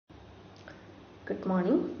Good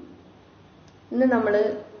morning. ഇന്ന് നമ്മൾ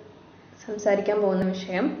സംസാരിക്കാൻ പോകുന്ന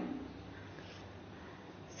വിഷയം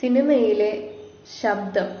സിനിമയിലെ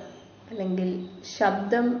ശബ്ദം അല്ലെങ്കിൽ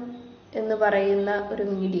ശബ്ദം എന്ന് പറയുന്ന ഒരു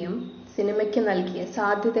മീഡിയം സിനിമയ്ക്ക് നൽകിയ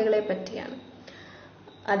സാധ്യതകളെ പറ്റിയാണ്.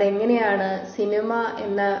 അതെങ്ങനെയാണ് സിനിമ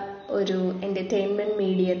എന്ന ഒരു എന്റർടൈൻമെന്റ്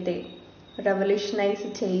മീഡിയത്തെ റെവല്യൂഷനൈസ്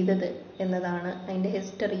ചെയ്തത് എന്നതാണ് അതിന്റെ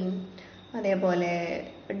ഹിസ്റ്ററിയും അതേപോലെ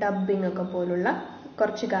ഡബ്ബിംഗ് ഒക്കെ പോലുള്ള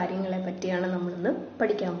കുറച്ച് കാര്യങ്ങളെ പറ്റിയാണ് നമ്മൾ ഇന്ന്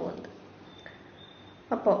പഠിക്കാൻ പോകുന്നത്.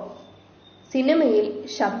 അപ്പോൾ സിനിമയിൽ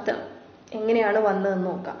ശബ്ദം എങ്ങനെയാണ് വന്നതെന്ന്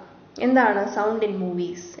നോക്കാം. എന്താണ് സൗണ്ട് ഇൻ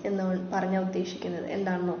മൂവീസ് എന്ന് പറഞ്ഞാൽ ഉദ്ദേശിക്കുന്നത്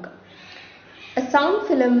എന്താണെന്ന് നോക്കാം. A sound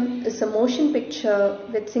film is a motion picture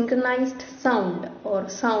with synchronized sound or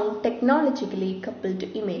sound technologically coupled to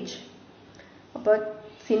image. അപ്പോൾ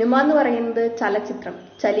സിനിമ എന്ന് പറയുന്നത് ചലച്ചിത്രം,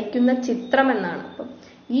 ചലിക്കുന്ന ചിത്രം എന്നാണ്. അപ്പം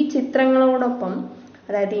ഈ ചിത്രങ്ങളോടൊപ്പം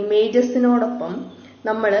അതായത് ഇമേജസിനോടൊപ്പം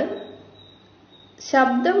നമ്മൾ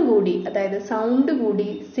ശബ്ദം കൂടി അതായത് സൗണ്ട് കൂടി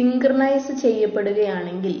സിങ്ക്രണൈസ്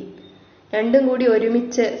ചെയ്യപ്പെടുകയാണെങ്കിൽ, രണ്ടും കൂടി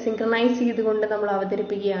ഒരുമിച്ച് സിങ്ക്രണൈസ് ചെയ്തുകൊണ്ട് നമ്മൾ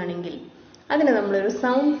അവതരിപ്പിക്കുകയാണെങ്കിൽ അതിനെ നമ്മളൊരു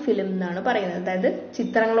സൗണ്ട് ഫിലിം എന്നാണ് പറയുന്നത്. അതായത്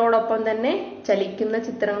ചിത്രങ്ങളോടൊപ്പം തന്നെ ചലിക്കുന്ന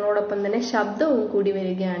ചിത്രങ്ങളോടൊപ്പം തന്നെ ശബ്ദവും കൂടി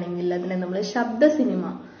വരികയാണെങ്കിൽ അതിനെ നമ്മൾ ശബ്ദ cinema,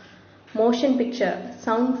 motion picture,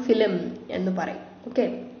 sound film എന്ന് പറയും. Okay,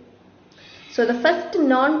 so the first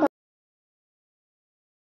non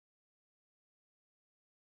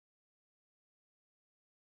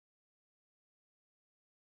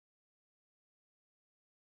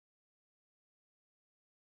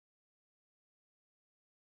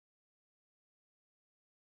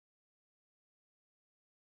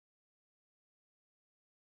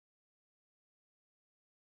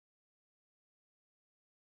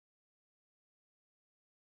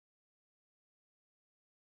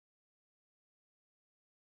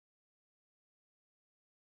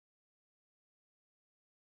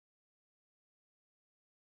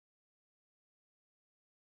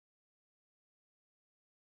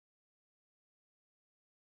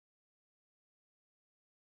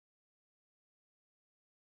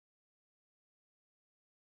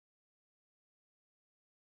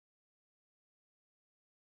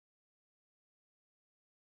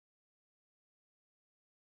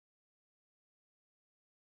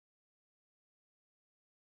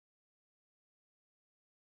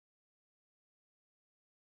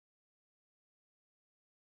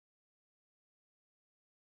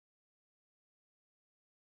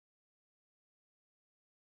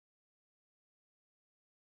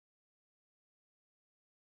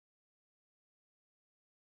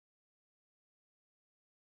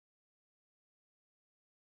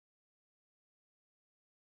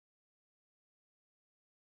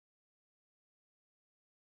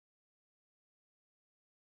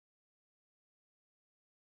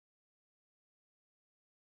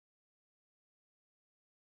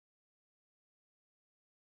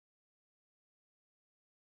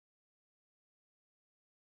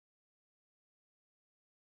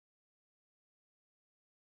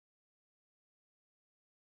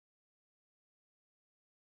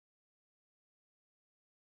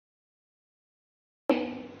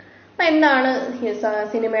എന്താണ്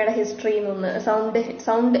സിനിമയുടെ ഹിസ്റ്ററി എന്നൊന്ന്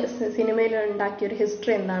സൗണ്ട് സിനിമയിൽ ഉണ്ടാക്കിയ ഒരു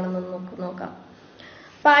ഹിസ്റ്ററി എന്താണെന്ന് നോക്കാം.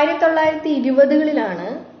 അപ്പൊ 1920കളിലാണ്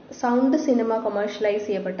സൗണ്ട് സിനിമ കൊമേഴ്ഷ്യലൈസ്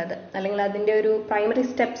ചെയ്യപ്പെട്ടത്, അല്ലെങ്കിൽ അതിന്റെ ഒരു പ്രൈമറി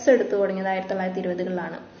സ്റ്റെപ്സ് എടുത്തു തുടങ്ങിയത്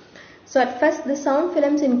 1920കളിലാണ്. So at first the sound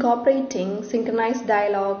films incorporating synchronized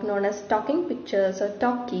dialogue known as talking pictures or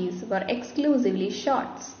talkies were exclusively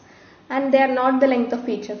shorts. And they are not the length of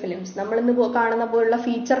feature films. നമ്മൾ ഇന്ന് കാണുന്ന പോലുള്ള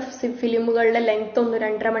ഫീച്ചർ ഫിലിമുകളുടെ ലെങ്ത് ഒന്നും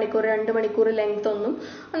 2.5 മണിക്കൂർ 2 മണിക്കൂർ length ഒന്നും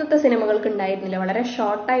അന്നത്തെ സിനിമകൾക്ക് ഉണ്ടായിരുന്നില്ല. വളരെ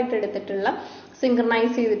ഷോർട്ടായിട്ട് എടുത്തിട്ടുള്ള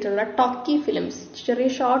സിങ്ക്രണൈസ് ചെയ്തിട്ടുള്ള ടോക്കി ഫിലിംസ്, ചെറിയ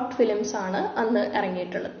ഷോർട്ട് ഫിലിംസ് ആണ് അന്ന്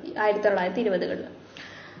ഇറങ്ങിയിട്ടുള്ളത് 1920കളിൽ.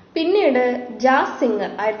 പിന്നീട് ജാസ്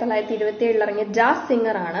സിംഗർ 1927 ഇറങ്ങിയ ജാസ്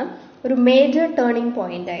സിംഗർ ആണ് ഒരു മേജർ ടേണിംഗ്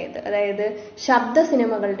പോയിന്റ് ആയത്. അതായത് ശബ്ദ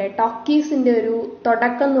സിനിമകളുടെ ടോക്കീസിന്റെ ഒരു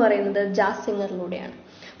തുടക്കം എന്ന് പറയുന്നത് ജാസ് സിംഗറിലൂടെയാണ്.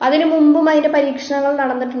 അതിനു മുമ്പും അതിന്റെ പരീക്ഷണങ്ങൾ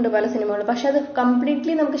നടന്നിട്ടുണ്ട് പല സിനിമകളും, പക്ഷെ അത്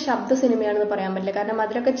കംപ്ലീറ്റ്ലി നമുക്ക് ശബ്ദ സിനിമയാണെന്ന് പറയാൻ പറ്റില്ല. കാരണം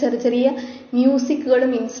അതിലൊക്കെ ചെറിയ ചെറിയ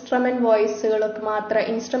മ്യൂസിക്കുകളും ഇൻസ്ട്രുമെന്റ് വോയിസുകളും ഒക്കെ മാത്രം,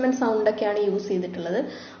 ഇൻസ്ട്രുമെന്റ് സൗണ്ട് ഒക്കെയാണ് യൂസ് ചെയ്തിട്ടുള്ളത്.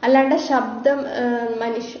 അല്ലാണ്ട് ശബ്ദം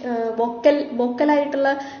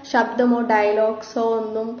വൊക്കലായിട്ടുള്ള ശബ്ദമോ ഡയലോഗ്സോ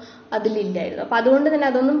ഒന്നും അതിലില്ലായിരുന്നു. അപ്പൊ അതുകൊണ്ട് തന്നെ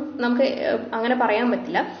അതൊന്നും നമുക്ക് അങ്ങനെ പറയാൻ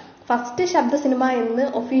പറ്റില്ല. ഫസ്റ്റ് ശബ്ദ സിനിമ എന്ന്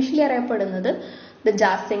ഒഫീഷ്യലി അറിയപ്പെടുന്നത് ദ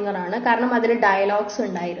ജാസ് സിംഗർ ആണ്. കാരണം അതിൽ ഡയലോഗ്സ്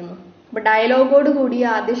ഉണ്ടായിരുന്നു. അപ്പൊ ഡയലോഗോട് കൂടിയ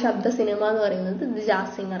ആദ്യ ശബ്ദ സിനിമ എന്ന് പറയുന്നത് ദ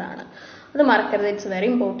ജാസ് സിംഗർ ആണ്. അത് മറക്കരുത്. It's very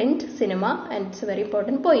important cinema and it's very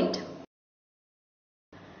important point.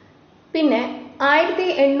 പിന്നെ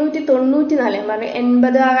 1894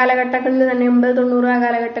 80 ആ കാലഘട്ടങ്ങളിൽ തന്നെ 80-90 ആ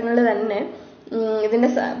കാലഘട്ടങ്ങളിൽ തന്നെ ഇതിന്റെ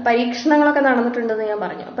പരീക്ഷണങ്ങളൊക്കെ നടന്നിട്ടുണ്ടെന്ന് ഞാൻ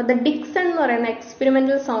പറഞ്ഞു. അപ്പൊ ദ ഡിക്സൺ എന്ന് പറയുന്ന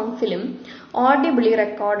എക്സ്പെരിമെന്റൽ സൗണ്ട് ഫിലിം ഓഡിബിളി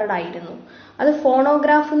റെക്കോർഡഡ് ആയിരുന്നു. അത്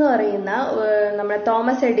ഫോണോഗ്രാഫ് എന്ന് പറയുന്ന നമ്മുടെ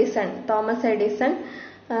തോമസ് എഡിസൺ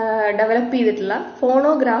ഡെവലപ്പ് ചെയ്തിട്ടുള്ള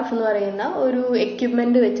ഫോണോഗ്രാഫ് എന്ന് പറയുന്ന ഒരു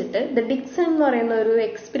എക്യുപ്മെന്റ് വെച്ചിട്ട് ദ ഡിക്സൺ എന്ന് പറയുന്ന ഒരു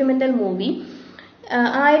എക്സ്പെരിമെന്റൽ മൂവി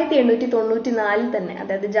 1894 തന്നെ,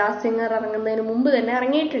 അതായത് ജാസിംഗർ ഇറങ്ങുന്നതിന് മുമ്പ് തന്നെ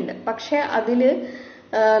ഇറങ്ങിയിട്ടുണ്ട്. പക്ഷെ അതില്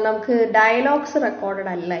നമുക്ക് ഡയലോഗ്സ്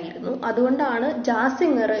റെക്കോർഡഡ് അല്ലായിരുന്നു. അതുകൊണ്ടാണ്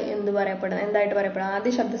ജാസിംഗർ എന്തായിട്ട് പറയപ്പെടുന്നത്,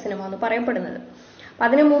 ആദ്യ ശബ്ദ സിനിമ എന്ന് പറയപ്പെടുന്നത്. അപ്പൊ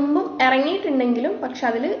അതിനു മുമ്പും ഇറങ്ങിയിട്ടുണ്ടെങ്കിലും പക്ഷെ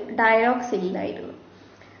അതിൽ ഡയലോഗ്സ് ഇല്ലായിരുന്നു.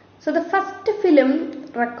 So the first film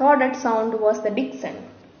recorded sound was the Dixon.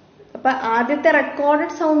 അപ്പൊ ആദ്യത്തെ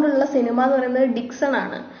റെക്കോർഡഡ് സൗണ്ട് ഉള്ള സിനിമ എന്ന് പറയുന്നത് ഡിക്സൺ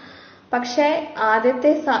ആണ്. പക്ഷെ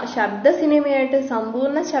ആദ്യത്തെ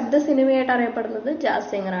സമ്പൂർണ്ണ ശബ്ദ സിനിമയായിട്ട് അറിയപ്പെടുന്നത്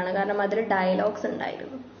ജാസിംഗർ ആണ്. കാരണം അതിൽ ഡയലോഗ്സ്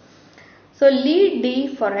ഉണ്ടായിരുന്നു. So Lee D.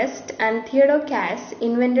 Forrest and Theodore Cass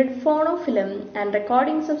invented phonofilm and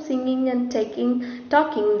recordings of singing and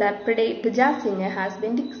talking that predate the jazz singer has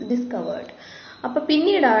been discovered. അപ്പൊ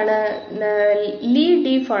പിന്നീടാണ് ലീ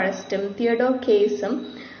ഡി ഫോറസ്റ്റും തിയഡോർ കേസും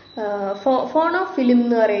ഫോണോഫിലിം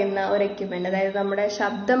എന്ന് പറയുന്ന ഒരു എക്യുപ്മെന്റ്, അതായത് നമ്മുടെ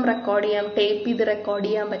ശബ്ദം ടേപ്പ് ചെയ്ത് റെക്കോർഡ്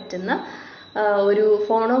ചെയ്യാൻ പറ്റുന്ന ഒരു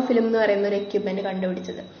ഫോണോഫിലിം എന്ന് പറയുന്ന ഒരു എക്യുപ്മെന്റ്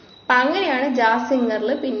കണ്ടുപിടിച്ചത്. അപ്പൊ അങ്ങനെയാണ്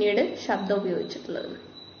ജാസിംഗറിൽ പിന്നീട് ശബ്ദം ഉപയോഗിച്ചിട്ടുള്ളത്.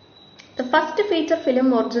 The first feature film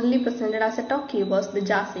originally presented as a talkie was The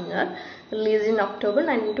Jazz Singer, released in October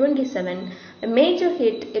 1927. A major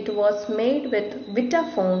hit, it was made with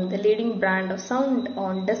Vitaphone, the leading brand of sound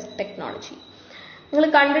on disc technology. നിങ്ങൾ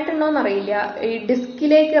കണ്ടിട്ടുണ്ടോന്നറിയില്ല, ഈ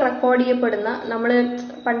ഡിസ്കിലേക്ക് record ചെയ്യപ്പെടുന്ന, നമ്മൾ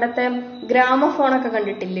പണ്ടത്തെ ഗ്രാമഫോണൊക്കെ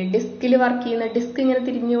കണ്ടിട്ടില്ലേ, ഡിസ്കിൽ work ചെയ്യുന്ന, disk ഇങ്ങനെ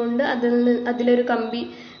തിരിഞ്ഞുകൊണ്ട് അതിലൊരു കമ്പി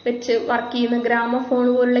വെച്ച് വർക്ക് ചെയ്യുന്ന ഗ്രാമഫോൺ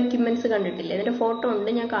പോലുള്ള എക്യുപ്മെന്റ്സ് കണ്ടിട്ടില്ലേ? അതിന്റെ ഫോട്ടോ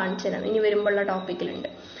ഉണ്ട്, ഞാൻ കാണിച്ചു തരാം, ഇനി വരുമ്പോഴുള്ള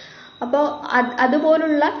ടോപ്പിക്കിലുണ്ട്. അപ്പോൾ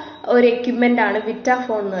അതുപോലുള്ള ഒരു എക്യുപ്മെന്റ് ആണ്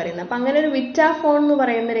വിറ്റാഫോൺ എന്ന് പറയുന്നത്. അപ്പൊ അങ്ങനെ ഒരു വിറ്റാഫോൺ എന്ന്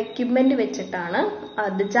പറയുന്ന ഒരു എക്യുപ്മെന്റ് വെച്ചിട്ടാണ്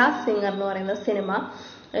ദ ജാസ് സിംഗർ എന്ന് പറയുന്ന സിനിമ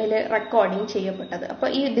അതിൽ റെക്കോർഡിങ് ചെയ്യപ്പെട്ടത്. അപ്പൊ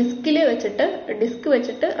ഈ ഡിസ്ക്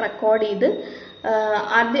വെച്ചിട്ട് റെക്കോർഡ് ചെയ്ത്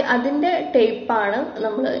അതിന്റെ ടേപ്പാണ്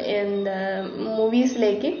നമ്മൾ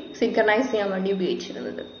മൂവീസിലേക്ക് സിങ്കർണൈസ് ചെയ്യാൻ വേണ്ടി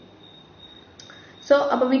ഉപയോഗിച്ചിരുന്നത്. സോ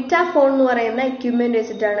അപ്പൊ വിറ്റാഫോൺ എന്ന് പറയുന്ന എക്യുപ്മെന്റ്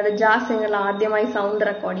വെച്ചിട്ടാണ് ദ ജാസ് സിംഗറിൽ ആദ്യമായി സൗണ്ട്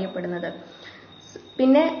റെക്കോർഡ് ചെയ്യപ്പെടുന്നത്.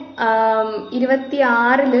 പിന്നെ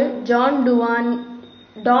 26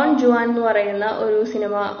 ഡോൺ ജുവാൻ എന്ന് പറയുന്ന ഒരു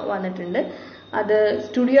സിനിമ വന്നിട്ടുണ്ട്. അത്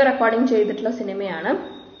സ്റ്റുഡിയോ റെക്കോർഡിംഗ് ചെയ്തിട്ടുള്ള സിനിമയാണ്.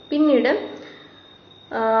 പിന്നീട്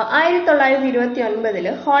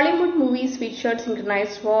 1929 Hollywood movies featured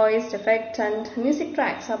synchronised voice effect and music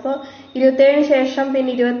tracks. അപ്പോൾ 27 ശേഷം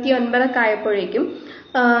പിന്നെ 29 ആയപ്പോഴേക്കും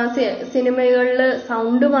സിനിമകളിൽ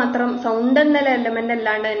സൗണ്ട് എന്ന എലമെന്റ്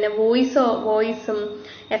അല്ലാണ്ട് തന്നെ വോയിസും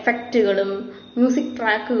എഫക്റ്റുകളും മ്യൂസിക്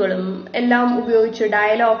ട്രാക്കുകളും എല്ലാം ഉപയോഗിച്ച്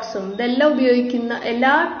ഡയലോഗ്സും ഇതെല്ലാം ഉപയോഗിക്കുന്ന,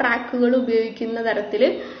 എല്ലാ ട്രാക്കുകളും ഉപയോഗിക്കുന്ന തരത്തിൽ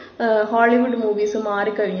ഹോളിവുഡ് മൂവീസ്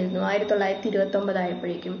മാറിക്കഴിഞ്ഞിരുന്നു 1929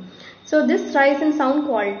 ആയപ്പോഴേക്കും. So this rise in sound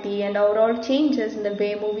quality and overall changes in the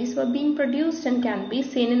way movies were being produced and can be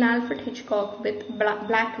seen in Alfred Hitchcock with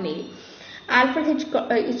Blackmail. Alfred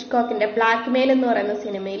ഹിച്ച്കോക്കിന്റെ blackmail എന്ന് പറയുന്ന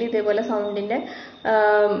സിനിമയിൽ ഇതേപോലെ സൗണ്ടിന്റെ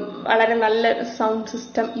വളരെ നല്ല സൗണ്ട്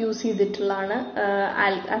സിസ്റ്റം യൂസ് ചെയ്തിട്ടുള്ളതാണ്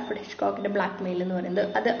Alfred ഹിച്ച്കോക്കിന്റെ blackmail എന്ന് പറയുന്നത്.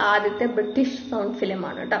 അത് ആദ്യത്തെ ബ്രിട്ടീഷ് സൗണ്ട്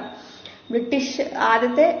ഫിലിമാണ് കേട്ടോ.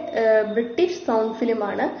 ആദ്യത്തെ ബ്രിട്ടീഷ് സൗണ്ട്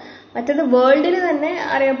ഫിലിമാണ്. മറ്റേത് വേൾഡിൽ തന്നെ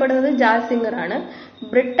അറിയപ്പെടുന്നത് ജാസ് സിംഗർ ആണ്.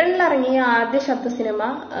 ബ്രിട്ടനിൽ ഇറങ്ങിയ ആദ്യ ശബ്ദ സിനിമ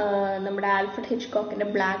നമ്മുടെ ആൽഫ്രഡ് ഹിച്ച്കോക്കിന്റെ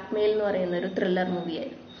ബ്ലാക്ക്മെയിൽ എന്ന് പറയുന്ന ഒരു thriller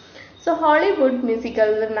മൂവിയായിരുന്നു. So Hollywood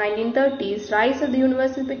musicals in the 1930s, rise of the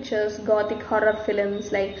Universal Pictures, gothic horror films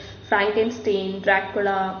like Frankenstein,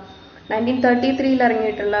 Dracula, 1933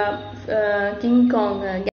 ഇറങ്ങിയിട്ടുള്ള king Kong,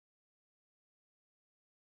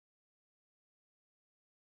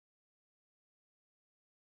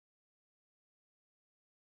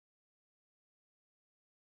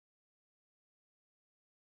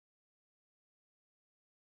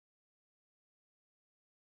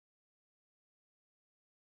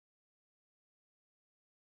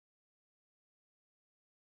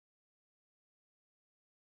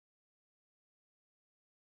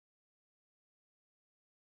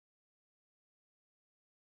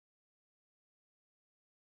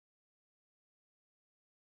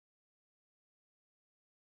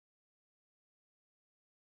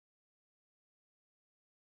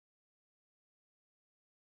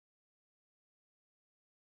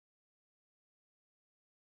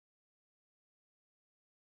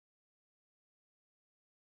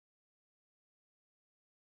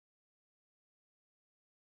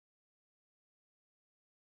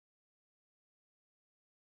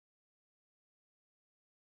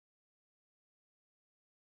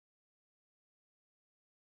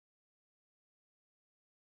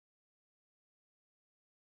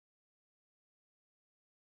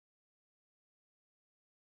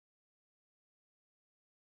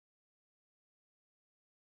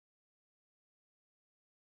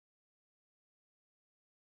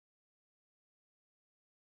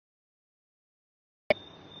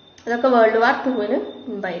 അതൊക്കെ വേൾഡ് വാർ ടൂവിന്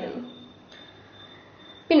മുമ്പായിരുന്നു.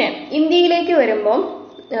 പിന്നെ ഇന്ത്യയിലേക്ക് വരുമ്പോൾ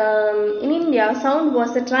in India, sound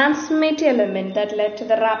was a transformative element that led to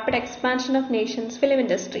the rapid expansion of nation's film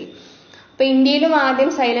industry. അപ്പൊ ഇന്ത്യയിലും ആദ്യം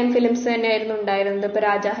silent films തന്നെയായിരുന്നു ഉണ്ടായിരുന്നത്. ഇപ്പൊ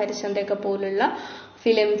രാജാ ഹരിശ്ചന്ദ്രയൊക്കെ പോലുള്ള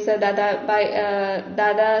ഫിലിംസ്,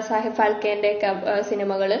 ദാദാ സാഹിബ് ഫാൽക്കെ ഒക്കെ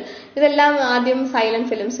സിനിമകൾ, ഇതെല്ലാം ആദ്യം സൈലന്റ്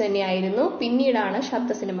ഫിലിംസ് തന്നെയായിരുന്നു. പിന്നീടാണ്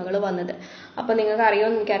ശബ്ദ സിനിമകൾ വന്നത്. അപ്പൊ നിങ്ങൾക്ക്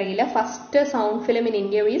അറിയുമെന്ന് എനിക്കറിയില്ല, first sound film in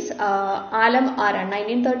India is ആലം ആര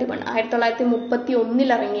 1931,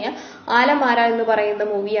 1931 ഇറങ്ങിയ ആലം ആര എന്ന് പറയുന്ന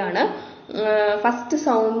മൂവിയാണ് ഫസ്റ്റ്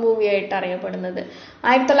സൗണ്ട് മൂവി ആയിട്ട് അറിയപ്പെടുന്നത്.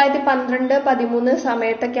 1912-13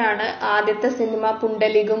 സമയത്തൊക്കെയാണ് ആദ്യത്തെ സിനിമ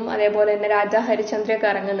പുണ്ടലികും അതേപോലെ തന്നെ രാജാ ഹരിശ്ചന്ദ്രയൊക്കെ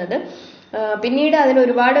ഇറങ്ങുന്നത്. പിന്നീട് അതിന്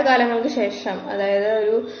ഒരുപാട് കാലങ്ങൾക്ക് ശേഷം, അതായത്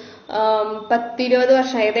ഒരു 10-20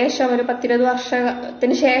 വർഷം, ഏകദേശം ഒരു 10-20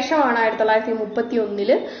 വർഷത്തിന് ശേഷമാണ്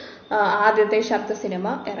 1931 ആദ്യത്തെ ശബ്ദ സിനിമ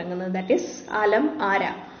ഇറങ്ങുന്നത്. ദാറ്റ് ഈസ് ആലം ആര.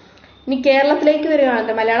 ഇനി കേരളത്തിലേക്ക്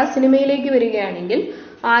വരികയാണെങ്കിൽ, മലയാള സിനിമയിലേക്ക് വരികയാണെങ്കിൽ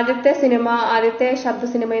ആദ്യത്തെ ശബ്ദ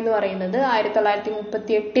സിനിമ എന്ന് പറയുന്നത്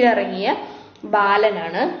 1938 ഇറങ്ങിയ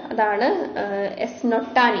ബാലനാണ്. അതാണ് എസ്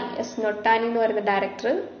നൊട്ടാനി എന്ന് പറയുന്ന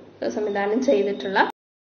ഡയറക്ടർ സംവിധാനം ചെയ്തിട്ടുള്ള.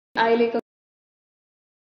 അതിലേക്ക്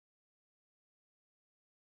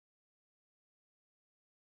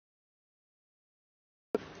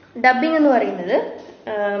ഡബിങ് എന്ന് പറയുന്നത്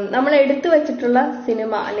നമ്മൾ എടുത്തു വെച്ചിട്ടുള്ള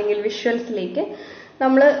സിനിമ അല്ലെങ്കിൽ വിഷ്വൽസിലേക്ക്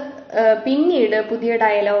നമ്മൾ പിന്നീട് പുതിയ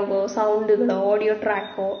ഡയലോഗോ സൗണ്ടുകളോ ഓഡിയോ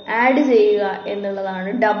ട്രാക്കോ ആഡ് ചെയ്യുക എന്നുള്ളതാണ്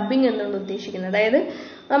ഡബിങ് എന്നുകൊണ്ട് ഉദ്ദേശിക്കുന്നത്. അതായത്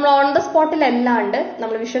നമ്മൾ ഓൺ ദ സ്പോട്ടിൽ അല്ലാണ്ട്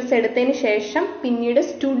നമ്മൾ വിഷ്വൽസ് എടുത്തതിന് ശേഷം പിന്നീട്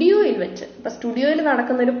സ്റ്റുഡിയോയിൽ വെച്ച്, ഇപ്പൊ സ്റ്റുഡിയോയിൽ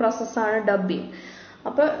നടക്കുന്ന ഒരു പ്രോസസ്സാണ് ഡബിങ്.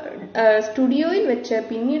 അപ്പൊ സ്റ്റുഡിയോയിൽ വെച്ച്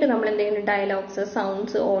പിന്നീട് നമ്മൾ എന്തെങ്കിലും ഡയലോഗ്സ്,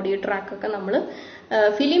 സൗണ്ട്സ്, ഓഡിയോ ട്രാക്കൊക്കെ നമ്മൾ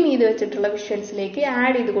ഫിലിം ചെയ്ത് വെച്ചിട്ടുള്ള വിഷ്വൽസിലേക്ക്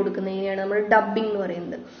ആഡ് ചെയ്ത് കൊടുക്കുന്നതിനെയാണ് നമ്മൾ ഡബിങ് എന്ന്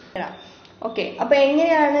പറയുന്നത്. ഓക്കെ, അപ്പൊ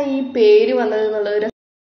എങ്ങനെയാണ് ഈ പേര് വന്നത് എന്നുള്ളത്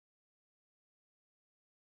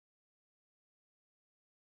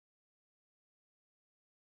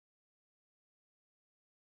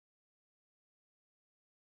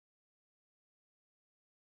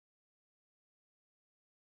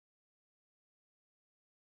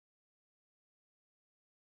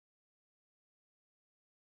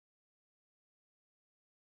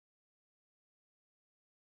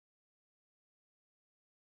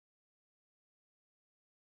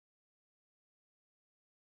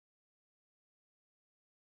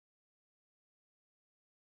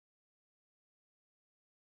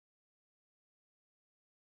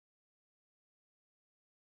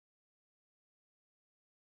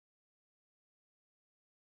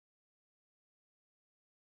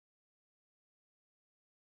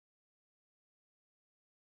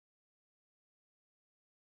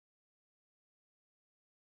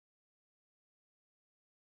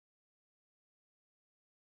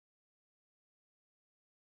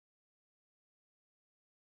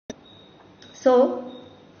So,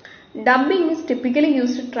 dubbing is typically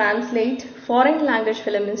used to translate foreign language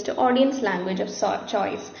film into audience language of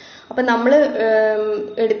choice. അപ്പൊ നമ്മൾ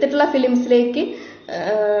എടുത്തിട്ടുള്ള ഫിലിംസിലേക്ക്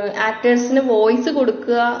ആക്ടേഴ്സിന് വോയിസ്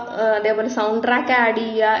കൊടുക്കുക, അതേപോലെ സൗണ്ട് ട്രാക്ക് ആഡ്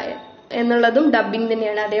ചെയ്യുക എന്നുള്ളതും ഡബിങ്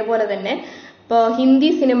തന്നെയാണ്. അതേപോലെ തന്നെ ഇപ്പോൾ ഹിന്ദി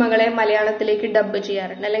സിനിമകളെ മലയാളത്തിലേക്ക് ഡബ്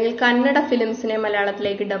ചെയ്യാറുണ്ട്, അല്ലെങ്കിൽ കന്നഡ ഫിലിംസിനെ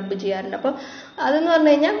മലയാളത്തിലേക്ക് ഡബ് ചെയ്യാറുണ്ട്. അപ്പോൾ അതെന്ന്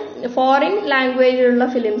പറഞ്ഞു കഴിഞ്ഞാൽ ഫോറിൻ ലാംഗ്വേജിലുള്ള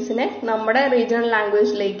ഫിലിംസിനെ നമ്മുടെ റീജിയണൽ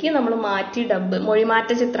ലാംഗ്വേജിലേക്ക് നമ്മൾ മാറ്റി ഡബ്,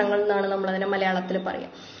 മൊഴിമാറ്റ ചിത്രങ്ങൾ എന്നാണ് നമ്മൾ അതിനെ മലയാളത്തിൽ പറയുക.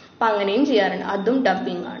 അപ്പൊ അങ്ങനെയും ചെയ്യാറുണ്ട്, അതും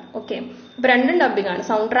ഡബിങ് ആണ്. ഓക്കെ, അപ്പൊ രണ്ടും ഡബിങ് ആണ്.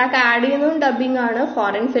 സൗണ്ട് ട്രാക്ക് ആഡ് ചെയ്യുന്നതും ഡബിങ് ആണ്,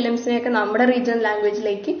 ഫോറിൻ ഫിലിംസിനെയൊക്കെ നമ്മുടെ റീജിയണൽ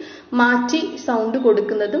ലാംഗ്വേജിലേക്ക് മാറ്റി സൗണ്ട്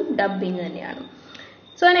കൊടുക്കുന്നതും ഡബിങ് തന്നെയാണ്.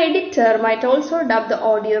 So an editor might also dub the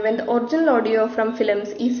audio when the original audio from films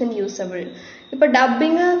isn't usable. ഇപ്പൊ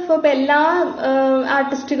ഡബിങ് ഇപ്പൊ എല്ലാ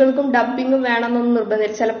ആർട്ടിസ്റ്റുകൾക്കും ഡബിങ് വേണമെന്നൊന്നും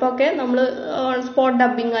നിർബന്ധമില്ല. ചിലപ്പോ ഒക്കെ നമ്മൾ ഓൺ സ്പോട്ട്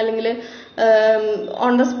ഡബിങ് അല്ലെങ്കിൽ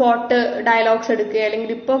ഓൺ ദ സ്പോട്ട് ഡയലോഗ്സ് എടുക്കുക,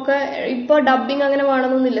 അല്ലെങ്കിൽ ഇപ്പൊ ഡബിങ് അങ്ങനെ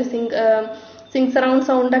വേണമെന്നൊന്നുമില്ല. സിങ് സറൗണ്ട്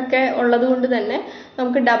സൗണ്ട് ഒക്കെ ഉള്ളത് കൊണ്ട് തന്നെ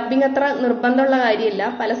നമുക്ക് ഡബിങ് അത്ര നിർബന്ധമുള്ള കാര്യമില്ല.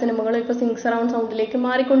 പല സിനിമകളും ഇപ്പൊ സിങ് സറൗണ്ട് സൗണ്ടിലേക്ക്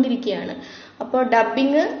മാറിക്കൊണ്ടിരിക്കുകയാണ്. അപ്പോൾ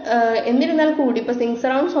ഡബിങ് എന്നിരുന്നാൽ കൂടി ഇപ്പൊ സിങ്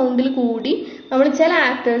സറൗണ്ട് സൗണ്ടിൽ കൂടി നമ്മൾ ചില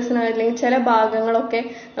ആക്ടേഴ്സിന് അല്ലെങ്കിൽ ചില ഭാഗങ്ങളൊക്കെ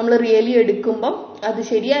നമ്മൾ റിയലി എടുക്കുമ്പം അത്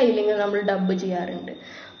ശരിയായില്ലെങ്കിൽ നമ്മൾ ഡബ് ചെയ്യാറുണ്ട്.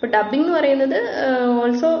 അപ്പൊ ഡബിങ് എന്ന് പറയുന്നത്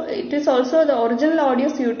it is also the original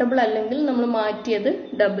audio suitable അല്ലെങ്കിൽ നമ്മൾ മാറ്റിയത്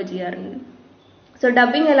ഡബ് ചെയ്യാറുണ്ട്. So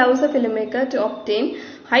dubbing allows A film maker to obtain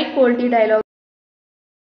high quality dialogue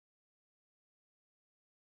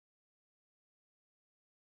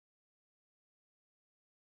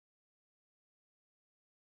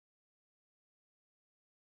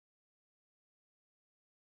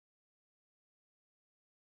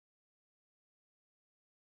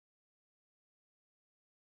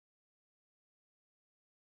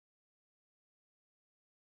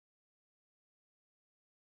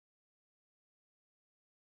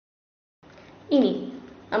ഇനി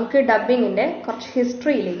നമുക്ക് ഡബ്ബിങ്ങിന്റെ കുറച്ച്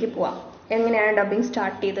ഹിസ്റ്ററിയിലേക്ക് പോവാം. എങ്ങനെയാണ് ഡബ്ബിങ്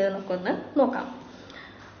സ്റ്റാർട്ട് ചെയ്തത് എന്നൊക്കെ ഒന്ന് നോക്കാം.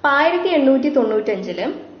 1895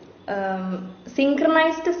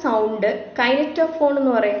 സിങ്ക്രണൈസ്ഡ് സൗണ്ട് കൈനറ്റോഫോൺ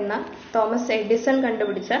എന്ന് പറയുന്ന തോമസ് എഡിസൺ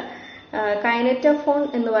കണ്ടുപിടിച്ച കൈനറ്റോഫോൺ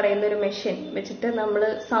എന്ന് പറയുന്ന ഒരു മെഷീൻ വെച്ചിട്ട് നമ്മൾ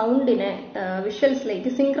സൗണ്ടിനെ വിഷ്വൽസിലേക്ക്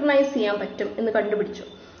സിങ്ക്രണൈസ് ചെയ്യാൻ പറ്റും എന്ന് കണ്ടുപിടിച്ചു.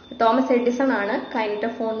 തോമസ് എഡിസൺ ആണ്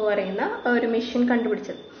കൈനറ്റോഫോൺ എന്ന് പറയുന്ന ഒരു മെഷീൻ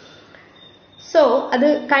കണ്ടുപിടിച്ചത്. സോ അത്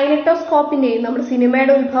കൈനറ്റോസ്കോപ്പിന്റെയും നമ്മുടെ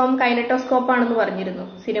സിനിമയുടെ ഉത്ഭവം കൈനറ്റോസ്കോപ്പ് ആണെന്ന് പറഞ്ഞിരുന്നു.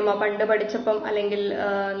 സിനിമ പണ്ട് പഠിച്ചപ്പം അല്ലെങ്കിൽ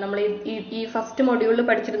നമ്മൾ ഈ ഫസ്റ്റ് മൊഡ്യൂളിൽ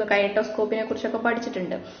പഠിച്ചിരുന്നു, കൈനറ്റോസ്കോപ്പിനെ കുറിച്ചൊക്കെ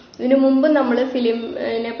പഠിച്ചിട്ടുണ്ട്. ഇതിനു മുമ്പ് നമ്മൾ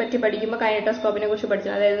ഫിലിമിനെ പറ്റി പഠിക്കുമ്പോൾ കൈനറ്റോസ്കോപ്പിനെ കുറിച്ച്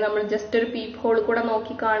പഠിച്ചു. അതായത് നമ്മൾ ജസ്റ്റ് ഒരു പീപ്പ് ഹോൾ കൂടെ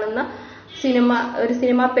നോക്കി കാണുന്ന ഒരു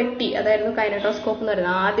സിനിമ പെട്ടി, അതായിരുന്നു കൈനറ്റോസ്കോപ്പ് എന്ന്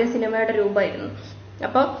പറയുന്നത്. ആദ്യ സിനിമയുടെ രൂപമായിരുന്നു.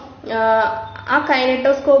 അപ്പൊ ആ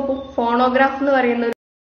കൈനറ്റോസ്കോപ്പും ഫോണോഗ്രാഫ് എന്ന് പറയുന്ന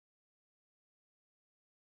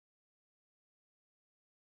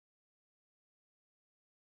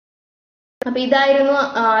അപ്പൊ ഇതായിരുന്നു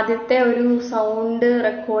ആദ്യത്തെ ഒരു സൗണ്ട്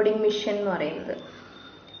റെക്കോർഡിംഗ് മെഷീൻ എന്ന് പറയുന്നത്.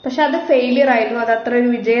 പക്ഷെ അത് ഫെയിലിയർ ആയിരുന്നു, അത് അത്ര ഒരു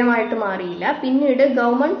വിജയമായിട്ട് മാറിയില്ല. പിന്നീട്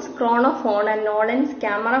governments ക്രോണോഫോൺ and നോളൻസ്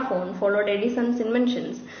camera phone followed എഡിസൺസ്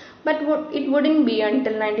inventions, but it wouldn't B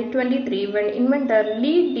until 1923 when inventor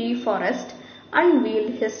Lee D. Forrest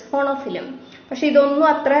unveiled his phonofilm. പക്ഷെ ഇതൊന്നും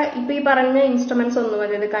അത്ര ഇപ്പൊ ഈ പറഞ്ഞ ഇൻസ്ട്രുമെന്റ്സ് ഒന്നും,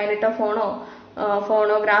 അതായത് കൈനറ്റോഫോണോ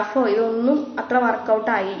ഫോണോഗ്രാഫോ, ഇതൊന്നും അത്ര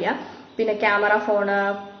വർക്കൗട്ട് ആയില്ല. പിന്നെ ക്യാമറ ഫോണ്,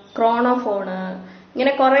 ക്രോണോഫോണ്,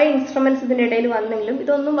 ഇങ്ങനെ കുറെ ഇൻസ്ട്രുമെന്റ്സ് ഇതിന്റെ ഇടയിൽ വന്നെങ്കിലും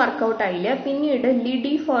ഇതൊന്നും വർക്കൗട്ട് ആയില്ല. പിന്നീട് ലീ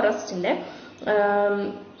ഡി ഫോറസ്റ്റിന്റെ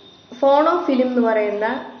ഫോണോഫിലിം എന്ന് പറയുന്ന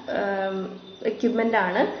എക്യുപ്മെന്റ്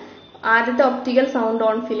ആണ് ആദ്യത്തെ optical sound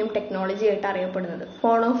on film technology ആയിട്ട് അറിയപ്പെടുന്നത്.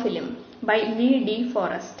 ഫോണോഫിലിം ബൈ ലീ ഡി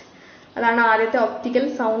ഫോറസ്റ്റ്, അതാണ് ആദ്യത്തെ optical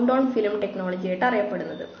sound on film technology ആയിട്ട്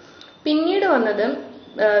അറിയപ്പെടുന്നത്. പിന്നീട് വന്നത്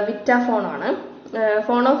വിറ്റാഫോൺ ആണ്.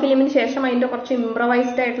 ഫോണോഫിലിമിന് ശേഷം അതിന്റെ കുറച്ച്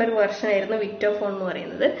ഇംപ്രവൈസ്ഡ് ആയിട്ടുള്ള ഒരു വെർഷൻ ആയിരുന്നു വിറ്റാഫോൺ എന്ന്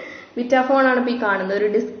പറയുന്നത്. വിറ്റാഫോൺ ആണ് ഇപ്പൊ ഈ കാണുന്നത്. ഒരു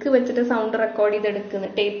ഡിസ്ക് വെച്ചിട്ട് സൗണ്ട് റെക്കോർഡ് ചെയ്തെടുക്കുന്ന,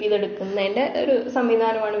 ടേപ്പ് ചെയ്തെടുക്കുന്നതിന്റെ ഒരു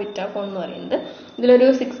സംവിധാനമാണ് വിറ്റാഫോൺ എന്ന് പറയുന്നത്. ഇതിലൊരു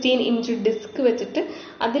 16 ഇഞ്ച് ഡിസ്ക് വെച്ചിട്ട്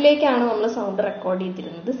അതിലേക്കാണ് നമ്മൾ സൗണ്ട് റെക്കോർഡ്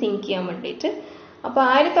ചെയ്തിരുന്നത് സിങ്ക് ചെയ്യാൻ വേണ്ടിയിട്ട്. അപ്പൊ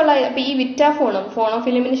അപ്പൊ ഈ വിറ്റാഫോണും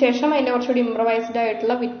ഫോണോഫിലിമിന് ശേഷം അതിന്റെ കുറച്ചുകൂടി ഇംപ്രവൈസ്ഡ്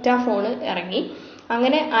ആയിട്ടുള്ള വിറ്റാഫോൺ ഇറങ്ങി.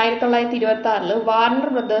 അങ്ങനെ 1926 വാർണർ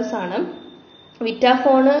ബ്രദേഴ്സ് ആണ്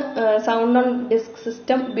വിറ്റാഫോണ് സൗണ്ട് ഓൺ ഡിസ്ക്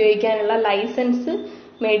സിസ്റ്റം ഉപയോഗിക്കാനുള്ള ലൈസൻസ്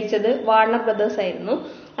മേടിച്ചത്. വാർണർ ബ്രദേഴ്സ് ആയിരുന്നു.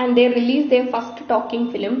 And they release the first talking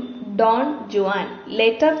film Don Juan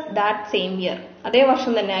later that same year. അതേ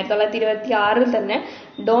വർഷം തന്നെ 1926 തന്നെ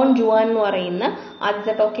ഡോൺ ജുവാൻ എന്ന് പറയുന്ന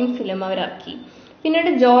ആദ്യത്തെ ടോക്കിംഗ് ഫിലിം അവരിറക്കി. പിന്നീട്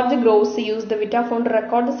George Groves use the വിറ്റാഫോൺ to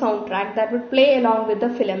record the sound track that would play along with the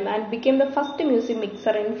film and became the first music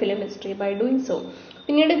mixer in film history by doing so.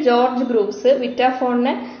 പിന്നീട് George grooves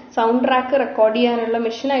വിറ്റാഫോണിനെ sound track record ചെയ്യാനുള്ള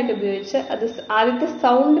മെഷീനായിട്ട് ഉപയോഗിച്ച് അത് ആദ്യത്തെ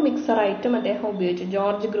sound mixer ആയിട്ടും അദ്ദേഹം ഉപയോഗിച്ചു.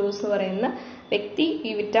 George grooves എന്ന് പറയുന്ന വ്യക്തി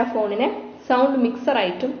ഈ വിറ്റാഫോണിനെ സൗണ്ട് മിക്സർ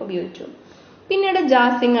ആയിട്ടും ഉപയോഗിച്ചു. പിന്നീട്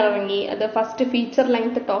ജാസിംഗർ ഇറങ്ങി. അത് ഫസ്റ്റ് ഫീച്ചർ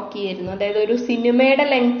ലെങ്ത് ടോക്കി ആയിരുന്നു. അതായത് ഒരു സിനിമയുടെ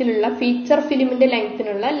ലെങ്ത്തിലുള്ള, ഫീച്ചർ ഫിലിമിന്റെ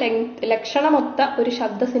ലെങ്ത്തിനുള്ള ലക്ഷണമൊത്ത ഒരു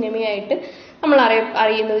ശബ്ദ സിനിമയായിട്ട് നമ്മൾ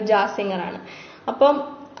അറിയുന്നത് ജാസിംഗർ ആണ്. അപ്പം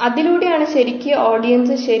അതിലൂടെയാണ്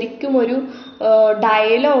ഓഡിയൻസ് ശരിക്കും ഒരു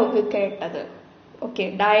ഡയലോഗ് കേട്ടത്. ഓക്കെ,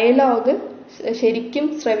 ഡയലോഗ് ശരിക്കും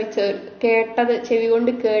കേട്ടത്, ചെവി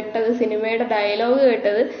കൊണ്ട് കേട്ടത്, സിനിമയുടെ ഡയലോഗ്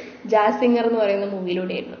കേട്ടത് ജാസിംഗർ എന്ന് പറയുന്ന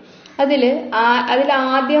മൂവിയിലൂടെയായിരുന്നു.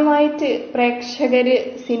 അതിലാദ്യമായിട്ട് പ്രേക്ഷകര്,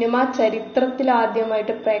 സിനിമാ ചരിത്രത്തിൽ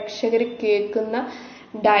ആദ്യമായിട്ട് പ്രേക്ഷകര് കേൾക്കുന്ന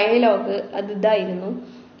dialogue അതിതായിരുന്നു,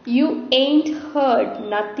 U എയിന്റ് heard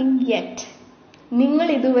nothing yet. നിങ്ങൾ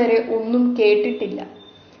ഇതുവരെ ഒന്നും കേട്ടിട്ടില്ല.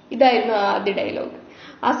 ഇതായിരുന്നു ആദ്യ ഡയലോഗ്.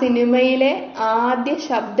 ആ സിനിമയിലെ ആദ്യ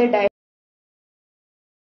ശബ്ദ dialogue.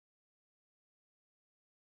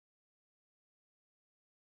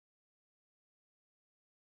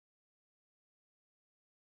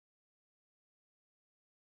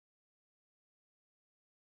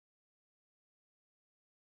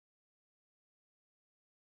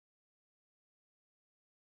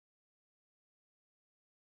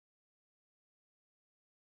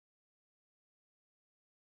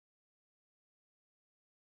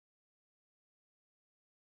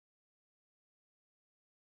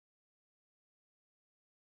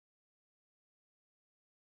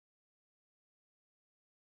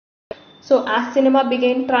 So as cinema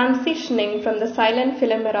began transitioning from the silent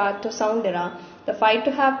film era to sound era, the fight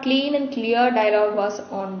to have clean and clear dialogue was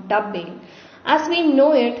on dubbing. As we know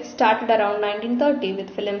it, started around 1930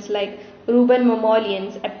 with films like Ruben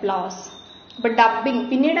Mamoulian's Applause. But dubbing,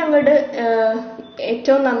 പിന്നീട് അങ്ങോട്ട്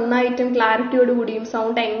ഏറ്റവും നന്നായിട്ടും ക്ലാരിറ്റിയോട് കൂടിയും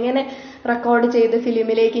sound എങ്ങനെ record ചെയ്ത്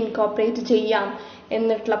ഫിലിമിലേക്ക് incorporate ചെയ്യാം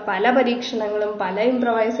എന്നിട്ടുള്ള പല പരീക്ഷണങ്ങളും പല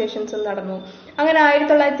ഇംപ്രവൈസേഷൻസും നടന്നു. അങ്ങനെ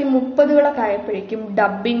 1930 ആയപ്പോഴേക്കും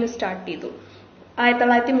ഡബ്ബിങ് സ്റ്റാർട്ട് ചെയ്തു.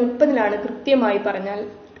 1930 കൃത്യമായി പറഞ്ഞാൽ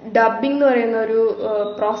ഡബിംഗ് എന്ന് പറയുന്ന ഒരു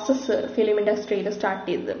പ്രോസസ്സ് ഫിലിം ഇൻഡസ്ട്രിയിൽ സ്റ്റാർട്ട്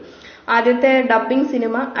ചെയ്തത്. ആദ്യത്തെ ഡബിംഗ്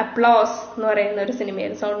സിനിമ അപ്ലോസ് എന്ന് പറയുന്ന ഒരു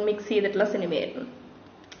സിനിമയായിരുന്നു, സൗണ്ട് മിക്സ് ചെയ്തിട്ടുള്ള സിനിമയായിരുന്നു.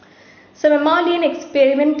 So Mammalian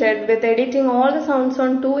experimented with editing all the sounds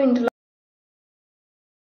on two interlocking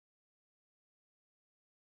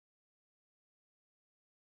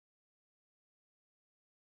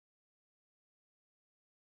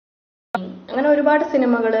അങ്ങനെ ഒരുപാട്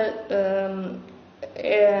സിനിമകൾ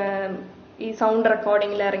ഈ സൗണ്ട്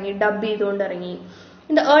റെക്കോർഡിംഗിൽ ഇറങ്ങി, ഡബ് ചെയ്തുകൊണ്ട് ഇറങ്ങി.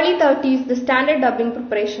 In the early 30s, the standard dubbing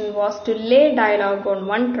preparation was to lay dialogue on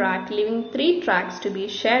one track, leaving 3 tracks to be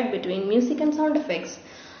shared between music and sound effects.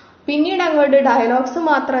 പിന്നീട് അങ്ങോട്ട് dialogues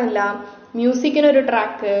മാത്രമല്ല, മ്യൂസിക്കിനൊരു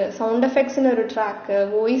ട്രാക്ക്, സൗണ്ട് എഫക്ട്സിനൊരു ട്രാക്ക്,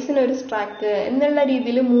 വോയിസിനൊരു ട്രാക്ക് എന്നുള്ള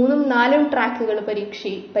രീതിയിൽ 3-4 ട്രാക്കുകൾ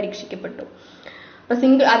പരീക്ഷിക്കപ്പെട്ടു. അപ്പൊ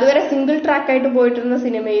അതുവരെ സിംഗിൾ ട്രാക്കായിട്ട് പോയിട്ടിരുന്ന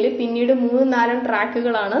സിനിമയിൽ പിന്നീട് 3-4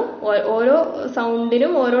 ട്രാക്കുകളാണ്, ഓരോ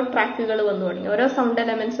സൗണ്ടിനും ഓരോ ട്രാക്കുകൾ വന്നു തുടങ്ങി, ഓരോ സൗണ്ട്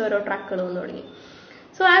എലമെന്റ്സ് ഓരോ ട്രാക്കുകൾ വന്നു തുടങ്ങി.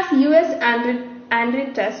 So as US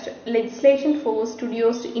antitrust legislation forced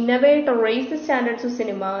studios to innovate or raise the standards of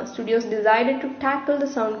cinema, studios decided to tackle the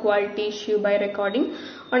sound quality issue by recording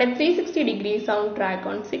on a 360-degree soundtrack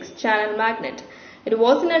on 6-channel magnet. It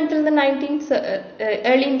wasn't until the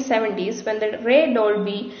early 70s when the Ray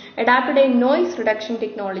Dolby adapted a noise reduction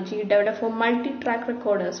technology developed for multi-track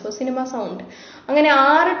recorders for cinema sound. അങ്ങനെ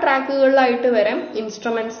 6 ട്രാക്കുകളിലായിട്ട് വരെ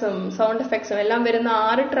ഇൻസ്ട്രുമെന്റ്സും sound എഫക്ട്സും എല്ലാം വരുന്ന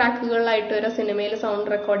 6 ട്രാക്കുകളിലായിട്ട് വരെ സിനിമയിൽ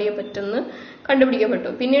sound record ചെയ്യാൻ പറ്റുമെന്ന് കണ്ടുപിടിക്കപ്പെട്ടു.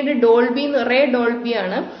 പിന്നീട് ray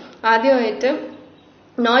ഡോൾബിയാണ് ആദ്യമായിട്ട്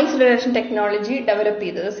നോയ്സ് റിഡക്ഷൻ ടെക്നോളജി ഡെവലപ്പ്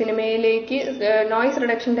ചെയ്തത്. സിനിമയിലേക്ക് നോയ്സ്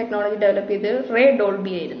റിഡക്ഷൻ ടെക്നോളജി ഡെവലപ്പ് ചെയ്തത് റേ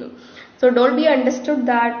ഡോൾബി ആയിരുന്നു. So Dolby understood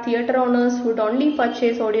that theatre owners would only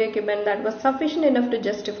purchase audio equipment that was sufficient enough to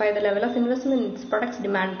justify the level of investment its products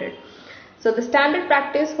demanded. So the standard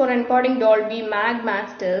practice for encoding Dolby Mag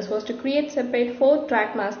masters was to create separate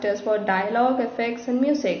 4-track masters for dialogue, effects and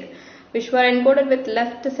music, which were encoded with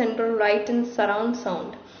left, central, right and surround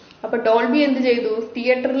sound. അപ്പോൾ Dolby എന്ത് ചെയ്തു,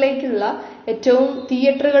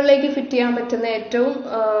 തിയേറ്ററുകളിലേക്ക് fit ചെയ്യാൻ പറ്റുന്ന ഏറ്റവും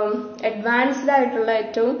advanced ആയിട്ടുള്ള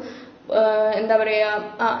ഏറ്റവും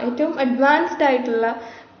advanced ആയിട്ടുള്ള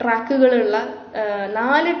ട്രാക്കുകളുള്ള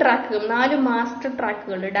 4 മാസ്റ്റർ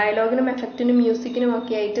ട്രാക്കുകൾ, ഡയലോഗിനും എഫക്റ്റിനും മ്യൂസിക്കിനും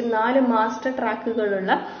ഒക്കെ ആയിട്ട് 4 മാസ്റ്റർ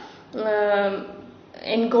ട്രാക്കുകളുള്ള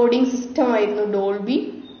എൻകോഡിംഗ് സിസ്റ്റം ആയിരുന്നു ഡോൾബി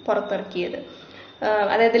പുറത്തിറക്കിയത്.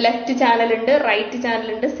 അതായത് ലെഫ്റ്റ് ചാനലുണ്ട്, റൈറ്റ്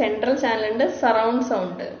ചാനലുണ്ട്, സെൻട്രൽ ചാനലുണ്ട്, സറൗണ്ട്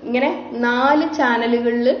സൗണ്ട്, ഇങ്ങനെ 4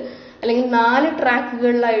 ചാനലുകളിൽ അല്ലെങ്കിൽ 4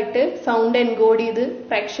 ട്രാക്കുകളിലായിട്ട് സൗണ്ട് എൻകോഡ് ചെയ്ത്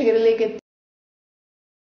പ്രേക്ഷകരിലേക്ക് എത്തി.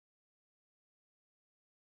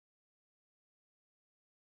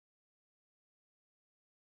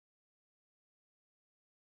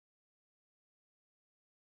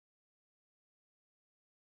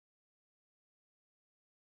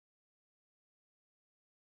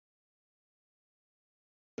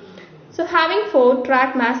 So having 4-track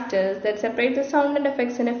masters that separate the sound and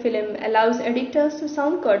effects in a film allows editors to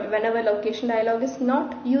sound cut whenever location dialogue is not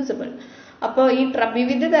usable. അപ്പോൾ ഈ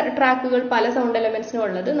വിവിധ ട്രാക്കുകൾ പല സൗണ്ട് എലമെന്റ്സിനും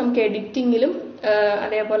ഉള്ളത് നമുക്ക് എഡിറ്റിങ്ങിലും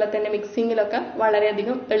അതേപോലെ തന്നെ മിക്സിങ്ങിലൊക്കെ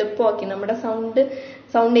വളരെയധികം എളുപ്പമാക്കി, നമ്മുടെ സൗണ്ട്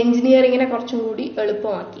എഞ്ചിനീയറിങ്ങിനെ കുറച്ചും കൂടി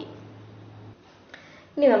എളുപ്പമാക്കി.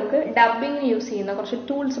 ഇനി നമുക്ക് ഡബിങ്ങിന് യൂസ് ചെയ്യുന്ന കുറച്ച്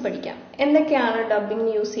ടൂൾസ് പഠിക്കാം. എന്തൊക്കെയാണ്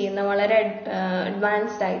ഡബിങ്ങിന് യൂസ് ചെയ്യുന്ന വളരെ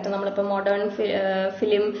അഡ്വാൻസ്ഡ് ആയിട്ട് നമ്മളിപ്പോൾ മോഡേൺ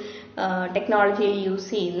ഫിലിം ടെക്നോളജിയിൽ യൂസ്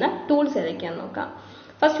ചെയ്യുന്ന ടൂൾസ് ഏതൊക്കെയാണെന്ന് നോക്കാം.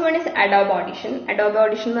 First one is Adobe audition. Adobe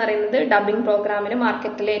audition എന്ന് പറയുന്നത് ഡബിംഗ് പ്രോഗ്രാമിന്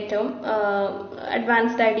മാർക്കറ്റിലെ ഏറ്റവും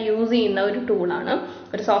അഡ്വാൻസ്ഡ് ആയിട്ട് യൂസ് ചെയ്യുന്ന ഒരു ടൂളാണ്,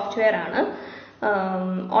 ഒരു സോഫ്റ്റ്വെയർ ആണ്.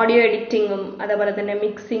 ഓഡിയോ എഡിറ്റിങ്ങും അതേപോലെ തന്നെ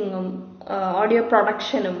മിക്സിങ്ങും ഓഡിയോ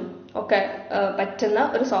പ്രൊഡക്ഷനും ഒക്കെ പറ്റുന്ന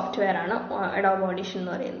ഒരു സോഫ്റ്റ്വെയർ ആണ് അഡോബ് ഓഡിഷൻ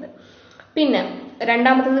എന്ന് പറയുന്നത്. പിന്നെ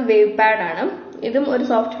രണ്ടാമത്തത് വേവ് പാഡ് ആണ്. ഇതും ഒരു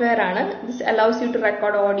സോഫ്റ്റ്വെയർ ആണ്. This allows U to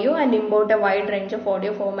record audio and import A wide range of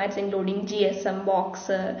audio formats including GSM,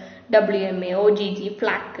 box, WMA, OGG,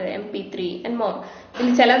 FLAC, MP3 and more.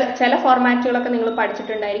 ഇതിൽ ചില ഫോർമാറ്റുകളൊക്കെ നിങ്ങൾ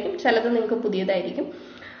പഠിച്ചിട്ടുണ്ടായിരിക്കും, ചിലത് നിങ്ങൾക്ക് പുതിയതായിരിക്കും.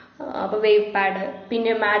 അപ്പോൾ വേവ് പാഡ്.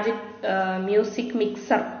 പിന്നെ മാജിക് മ്യൂസിക്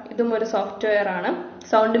മിക്സർ, ഇതും ഒരു സോഫ്റ്റ്വെയർ ആണ്.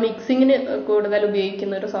 സൗണ്ട് മിക്സിങ്ങിന് കൂടുതൽ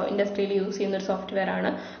ഉപയോഗിക്കുന്ന ഒരു ഇൻഡസ്ട്രിയിൽ യൂസ് ചെയ്യുന്ന ഒരു സോഫ്റ്റ്വെയർ ആണ്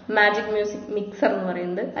മാജിക് മ്യൂസിക് മിക്സർ എന്ന്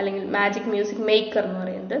പറയുന്നത്, അല്ലെങ്കിൽ മാജിക് മ്യൂസിക് മേക്കർ എന്ന്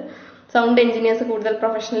പറയുന്നത്. സൗണ്ട് എഞ്ചിനീയേഴ്സ് കൂടുതൽ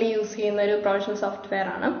പ്രൊഫഷണലി യൂസ് ചെയ്യുന്ന ഒരു പ്രൊഫഷണൽ സോഫ്റ്റ്വെയർ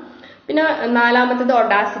ആണ്. പിന്നെ നാലാമത്തത്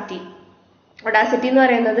ഒഡാസിറ്റി. ഒഡാസിറ്റി എന്ന്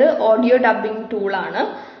പറയുന്നത് ഓഡിയോ ഡബിംഗ് ടൂളാണ്.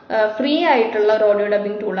 ഫ്രീ ആയിട്ടുള്ള ഒരു ഓഡിയോ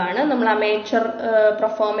ഡബിംഗ് ടൂളാണ്. നമ്മൾ അമേച്ചർ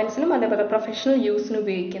പെർഫോമൻസിനും അതേപോലെ പ്രൊഫഷണൽ യൂസിനും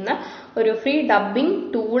ഉപയോഗിക്കുന്ന ഒരു ഫ്രീ ഡബിംഗ്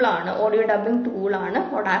ടൂളാണ്, ഓഡിയോ ഡബിംഗ് ടൂളാണ്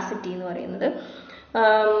ഒഡാസിറ്റി എന്ന് പറയുന്നത്.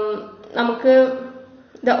 നമുക്ക്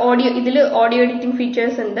ഇതിൽ ഓഡിയോ എഡിറ്റിംഗ്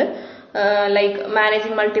ഫീച്ചേഴ്സ് ഉണ്ട്. Like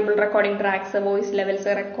managing multiple recording tracks, voice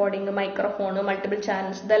levels recording, microphone, multiple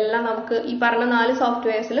channels, ഇതെല്ലാം നമുക്ക് ഈ പറഞ്ഞ 4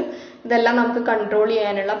 സോഫ്റ്റ്വെയർസിലും ഇതെല്ലാം നമുക്ക് കൺട്രോൾ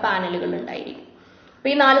ചെയ്യാനുള്ള പാനലുകൾ ഉണ്ടായിരിക്കും. അപ്പൊ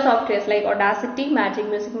ഈ 4 softwares like Audacity, magic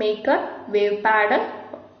music maker, wave pad,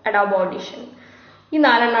 Adobe audition, ഈ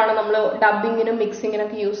 4 നമ്മൾ ഡബിങ്ങിനും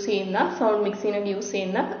മിക്സിങ്ങിനൊക്കെ യൂസ് ചെയ്യുന്ന, സൗണ്ട് മിക്സിങ്ങിനൊക്കെ യൂസ്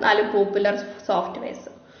ചെയ്യുന്ന 4 പോപ്പുലർ സോഫ്റ്റ്വെയർസ്.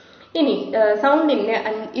 ഇനി സൗണ്ടിന്റെ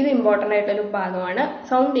ഇത് ഇമ്പോർട്ടന്റ് ആയിട്ടൊരു ഭാഗമാണ്.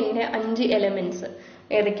 സൗണ്ടിന്റെ 5 എലമെന്റ്സ്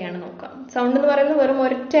ഏതൊക്കെയാണ് നോക്കാം. സൗണ്ട് എന്ന് പറയുന്നത് വെറും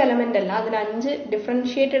ഒരൊറ്റ എലമെന്റ് അല്ല, അതിന് 5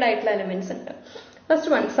 ഡിഫറൻഷിയേറ്റഡ് ആയിട്ടുള്ള എലമെന്റ്സ് ഉണ്ട്.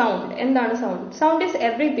 First one, sound. എന്താണ് sound? Sound is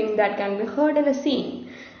everything that can be heard in A scene.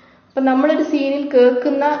 അപ്പൊ നമ്മളൊരു സീനിൽ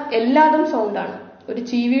കേൾക്കുന്ന എല്ലാതും സൗണ്ടാണ്. ഒരു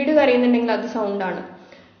ചീവീട് കരയുന്നുണ്ടെങ്കിൽ അത് സൗണ്ടാണ്.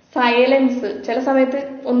 സൈലൻസ്, ചില സമയത്ത്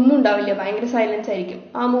ഒന്നും ഉണ്ടാവില്ല, ഭയങ്കര സൈലൻസ് ആയിരിക്കും.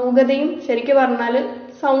 ആ മൂകതയും ശരിക്കും പറഞ്ഞാൽ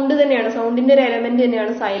സൗണ്ട് തന്നെയാണ്, സൗണ്ടിന്റെ ഒരു എലമെന്റ്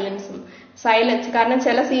തന്നെയാണ് സൈലൻസും. സൈലൻസ് കാരണം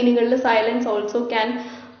ചില സീനുകളിൽ silence also can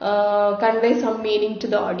convey some meaning to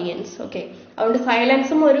the audience. Okay, അതുകൊണ്ട്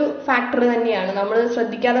സൈലൻസും ഒരു ഫാക്ടർ തന്നെയാണ്. നമ്മൾ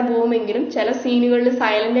ശ്രദ്ധിക്കാതെ പോകുമെങ്കിലും ചില സീനുകളിൽ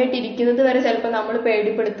സൈലന്റ് ആയിട്ട് ഇരിക്കുന്നത് വരെ ചിലപ്പോൾ നമ്മൾ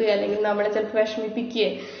പേടിപ്പെടുത്തുക, അല്ലെങ്കിൽ നമ്മളെ ചിലപ്പോൾ വിഷമിപ്പിക്കുക,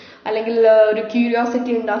 അല്ലെങ്കിൽ ഒരു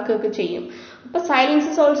ക്യൂരിയോസിറ്റി ഉണ്ടാക്കുകയൊക്കെ ചെയ്യും. അപ്പൊ silence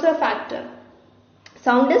is also A factor.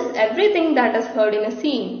 Sound is everything that is heard in A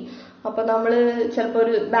scene. അപ്പൊ നമ്മൾ ചിലപ്പോൾ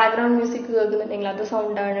ഒരു ബാക്ക്ഗ്രൗണ്ട് മ്യൂസിക് കേൾക്കുന്നുണ്ടെങ്കിൽ അത്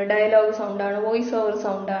സൗണ്ടാണ്, ഡയലോഗ് സൗണ്ടാണ്, വോയിസ് ഓവർ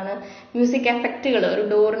സൗണ്ടാണ്, മ്യൂസിക് എഫക്റ്റുകൾ, ഒരു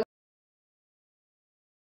ഡോർ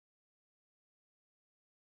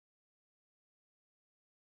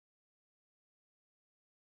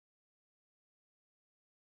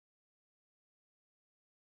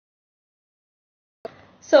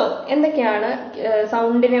സോ എന്തൊക്കെയാണ്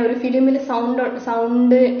സൗണ്ടിനെ, ഒരു ഫിലിമിൽ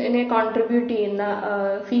സൗണ്ടിനെ കോൺട്രിബ്യൂട്ട് ചെയ്യുന്ന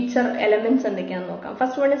ഫീച്ചർ എലമെന്റ്സ് എന്തൊക്കെയാണെന്ന് നോക്കാം.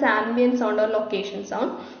 First one is ambient sound or location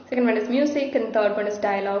sound, second one is music, and third one is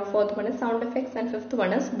dialogue, fourth one is sound effects, and fifth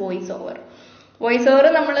one is voice over. Voice over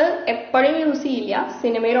നമ്മൾ എപ്പോഴും use ചെയ്യില്ല.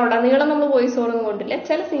 സിനിമയിൽ ഉടനീളം നമ്മൾ voice over ഒന്നും കൊണ്ടില്ല.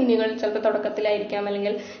 ചില സീനുകൾ ചിലപ്പോൾ തുടക്കത്തിലായിരിക്കാം,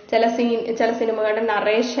 അല്ലെങ്കിൽ ചില സിനിമകളുടെ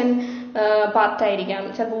നറേഷൻ പാർട്ടായിരിക്കാം,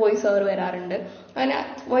 ചിലപ്പോൾ വോയിസ് ഓവർ വരാറുണ്ട്. അങ്ങനെ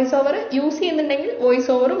വോയിസ് ഓവർ യൂസ് ചെയ്യുന്നുണ്ടെങ്കിൽ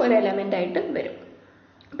വോയിസ് ഓവറും ഒരു എലമെന്റ് ആയിട്ട് വരും.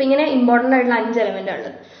 അപ്പൊ ഇങ്ങനെ ഇമ്പോർട്ടന്റ് ആയിട്ടുള്ള 5 എലമെന്റ്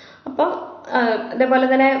ഉള്ളത്. അപ്പൊ അതേപോലെ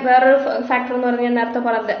തന്നെ വേറൊരു ഫാക്ടർ എന്ന് പറഞ്ഞാൽ നേരത്തെ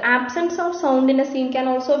പറഞ്ഞത്, absence of sound in A scene can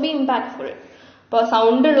also be impactful. അപ്പോൾ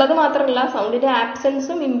സൗണ്ട് ഉള്ളത് മാത്രമല്ല, സൗണ്ടിന്റെ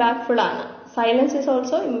ആബ്സെൻസും ഇമ്പാക്ട്ഫുൾ ആണ്. Silence is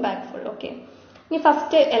also impactful. Okay, ഇനി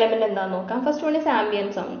ഫസ്റ്റ് എലമെന്റ് എന്താണെന്ന് നോക്കാം. First one is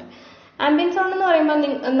ambient sound. Ambient sound എന്ന് പറയുമ്പോൾ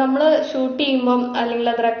നമ്മൾ ഷൂട്ട് ചെയ്യുമ്പോൾ, അല്ലെങ്കിൽ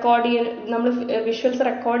അത് നമ്മൾ വിഷ്വൽസ്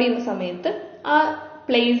റെക്കോർഡ് ചെയ്യുന്ന സമയത്ത് ആ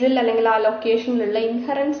പ്ലേസിൽ അല്ലെങ്കിൽ ആ ലൊക്കേഷനിലുള്ള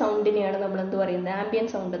ഇൻഹറന്റ് സൗണ്ടിനെയാണ് നമ്മൾ എന്ത് പറയുന്നത്,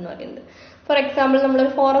 ആംബിയന്റ് സൗണ്ട് എന്ന് പറയുന്നത്. ഫോർ എക്സാമ്പിൾ,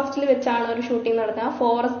 നമ്മളൊരു ഫോറസ്റ്റിൽ വെച്ചാണ് ഒരു ഷൂട്ടിംഗ് നടത്തുന്നത്. ആ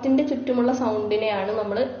ഫോറസ്റ്റിന്റെ ചുറ്റുമുള്ള സൗണ്ടിനെയാണ്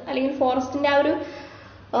നമ്മൾ, അല്ലെങ്കിൽ ഫോറസ്റ്റിന്റെ ആ ഒരു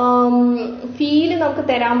ഫീല് നമുക്ക്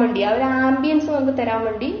തരാൻ വേണ്ടി, ആ ഒരു ആംബിയൻസ് നമുക്ക് തരാൻ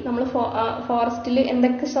വേണ്ടി നമ്മൾ ഫോറസ്റ്റിൽ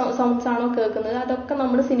എന്തൊക്കെ സൗണ്ട്സ് ആണോ കേൾക്കുന്നത് അതൊക്കെ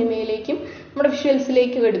നമ്മൾ സിനിമയിലേക്കും നമ്മുടെ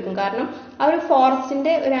വിഷ്വൽസിലേക്കും എടുക്കും. കാരണം ആ ഒരു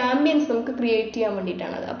ഫോറസ്റ്റിന്റെ ഒരു ആംബിയൻസ് നമുക്ക് ക്രിയേറ്റ് ചെയ്യാൻ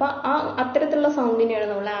വേണ്ടിയിട്ടാണ്. അപ്പൊ ആ അത്തരത്തിലുള്ള സൗണ്ടിനെയാണ്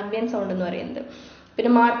നമ്മൾ ആംബിയൻസ് സൗണ്ട് എന്ന് പറയുന്നത്.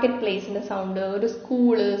 പിന്നെ മാർക്കറ്റ് പ്ലേസിന്റെ സൗണ്ട്, ഒരു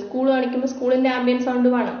സ്കൂൾ കാണിക്കുമ്പോൾ സ്കൂളിന്റെ ആംബിയൻസ് സൗണ്ട്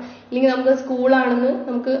വേണം. ഇല്ലെങ്കിൽ നമുക്ക് സ്കൂളാണെന്ന്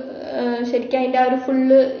നമുക്ക് ശരിക്കും അതിന്റെ ആ ഒരു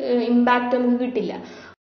ഫുള്ള് ഇമ്പാക്ട് നമുക്ക് കിട്ടില്ല.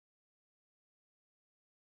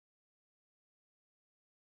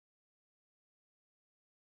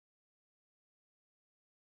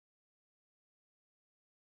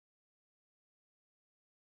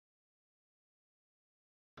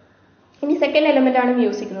 ഇനി സെക്കൻഡ് എലമെന്റ് ആണ്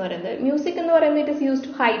മ്യൂസിക് എന്ന് പറയുന്നത്. മ്യൂസിക് എന്ന് പറയുന്നത് it is use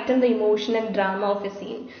to heighten the emotion and drama of A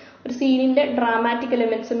scene. ഒരു സീനിന്റെ ഡ്രാമാറ്റിക്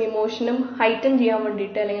എലമെന്റ്സും ഇമോഷനും ഹൈറ്റൻ ചെയ്യാൻ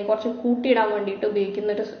വേണ്ടിയിട്ട്, അല്ലെങ്കിൽ കുറച്ച് കൂട്ടിയിടാൻ വേണ്ടിയിട്ട്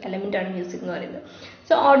ഉപയോഗിക്കുന്ന ഒരു എലമെന്റ് ആണ് മ്യൂസിക് എന്ന് പറയുന്നത്.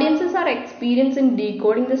 So audiences R experience in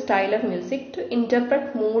decoding the style of music to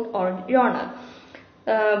interpret mood or genre.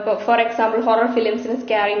 For example, horror ഫിലിംസിന്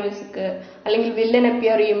scary music, അല്ലെങ്കിൽ വില്ലൻ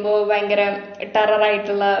അപ്പിയർ ചെയ്യുമ്പോൾ ഭയങ്കര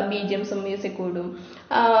ടെററായിട്ടുള്ള ബീജിയംസും മ്യൂസിക് ഇടും.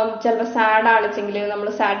 ചിലപ്പോൾ സാഡ് ആണെച്ചെങ്കിൽ നമ്മൾ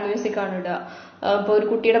സാഡ് മ്യൂസിക് ആണ് ഇടുക. ഇപ്പോൾ ഒരു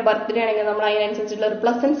കുട്ടിയുടെ ബർത്ത്ഡേ ആണെങ്കിൽ നമ്മൾ അതിനനുസരിച്ചുള്ള ഒരു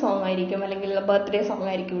പ്ലസന്റ് സോങ് ആയിരിക്കും, അല്ലെങ്കിൽ ബർത്ത്ഡേ സോങ്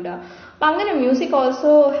ആയിരിക്കും ഇടുക. അപ്പൊ അങ്ങനെ music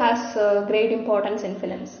also has great importance in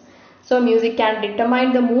films. So music can determine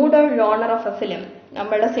the mood or genre of A film.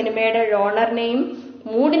 നമ്മുടെ സിനിമയുടെ ജോണറിനെയും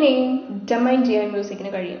മൂഡിനെയും ഡിറ്റർമൈൻ ചെയ്യാൻ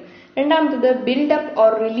മ്യൂസിക്കിന് കഴിയും. രണ്ടാമത്തത് ബിൽഡപ്പ്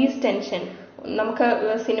ഓർ റിലീസ് ടെൻഷൻ. നമുക്ക്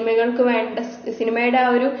സിനിമകൾക്ക് വേണ്ട, സിനിമയുടെ ആ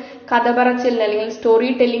ഒരു കഥ പറച്ചിലിന് അല്ലെങ്കിൽ സ്റ്റോറി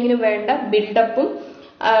ടെല്ലിങ്ങിന് വേണ്ട ബിൽഡപ്പും,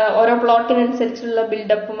 ഓരോ പ്ലോട്ടിനനുസരിച്ചുള്ള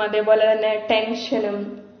ബിൽഡപ്പും, അതേപോലെ തന്നെ ടെൻഷനും,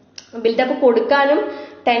 ബിൽഡപ്പ് കൊടുക്കാനും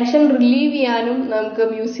ടെൻഷൻ റിലീവ് ചെയ്യാനും നമുക്ക്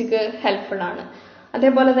മ്യൂസിക് ഹെൽപ്ഫുൾ ആണ്.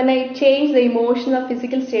 അതേപോലെ തന്നെ change the emotional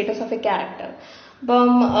physical status of A character. അപ്പം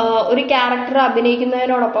ഒരു ക്യാരക്ടർ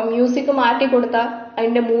അഭിനയിക്കുന്നതിനോടൊപ്പം മ്യൂസിക് മാറ്റി കൊടുത്താൽ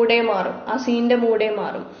അതിന്റെ മൂഡേ മാറും, ആ സീനിന്റെ മൂഡേ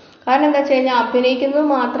മാറും. കാരണം എന്താ വെച്ച് കഴിഞ്ഞാൽ അഭിനയിക്കുന്നത്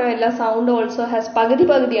മാത്രമല്ല, സൗണ്ട് ഓൾസോ ഹാസ്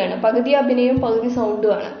പകുതിയാണ്, പകുതി അഭിനയവും പകുതി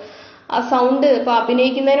സൗണ്ടുമാണ്. ആ സൗണ്ട് ഇപ്പൊ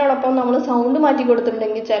അഭിനയിക്കുന്നതിനോടൊപ്പം നമ്മൾ സൗണ്ട് മാറ്റി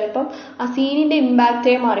കൊടുത്തിട്ടുണ്ടെങ്കിൽ ചിലപ്പം ആ സീനിന്റെ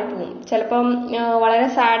ഇമ്പാക്റ്റേ മാറിപ്പോകും. ചിലപ്പം വളരെ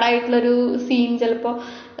സാഡ് ആയിട്ടുള്ളൊരു സീൻ ചിലപ്പോൾ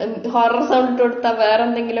ഹൊറർ സൗണ്ട് ഇട്ട് കൊടുത്താൽ വേറെ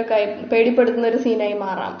എന്തെങ്കിലുമൊക്കെ ആയി പേടിപ്പെടുത്തുന്ന ഒരു സീനായി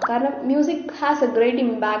മാറാം. കാരണം music has A great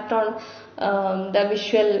impact on the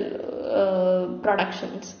visual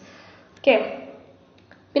productions. Okay.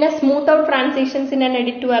 പിന്നെ smooth out transitions in an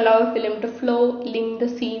edit to hello film to flow link the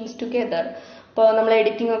scenes together. ഇപ്പോൾ നമ്മൾ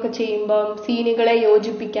എഡിറ്റിംഗ് ഒക്കെ ചെയ്യുമ്പോൾ സീനുകളെ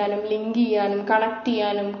യോജിപ്പിക്കാനും ലിങ്ക് ചെയ്യാനും കണക്ട്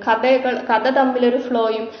ചെയ്യാനും കഥ തമ്മിലൊരു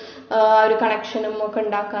ഫ്ലോയും ഒരു കണക്ഷനും ഒക്കെ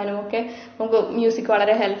ഉണ്ടാക്കാനും ഒക്കെ നമുക്ക് മ്യൂസിക്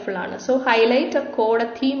വളരെ ഹെൽപ്ഫുൾ ആണ്. So highlight A code, A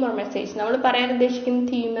theme or message. നമ്മൾ പറയാൻ ഉദ്ദേശിക്കുന്ന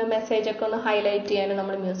തീം മെസ്സേജ് ഒക്കെ ഒന്ന് ഹൈലൈറ്റ് ചെയ്യാനും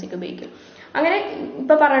നമ്മൾ മ്യൂസിക് ഉപയോഗിക്കും. അങ്ങനെ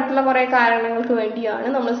ഇപ്പൊ പറഞ്ഞിട്ടുള്ള കുറെ കാരണങ്ങൾക്ക് വേണ്ടിയാണ്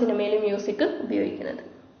നമ്മൾ സിനിമയിൽ മ്യൂസിക് ഉപയോഗിക്കുന്നത്.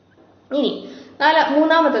 ഇനി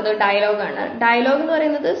മൂന്നാമത്തത് ഡയലോഗാണ്. ഡയലോഗ് എന്ന്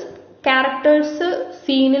പറയുന്നത് ക്യാരക്ടേഴ്സ്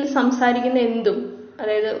സീനിൽ സംസാരിക്കുന്ന എന്തും,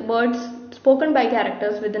 അതായത് words spoken by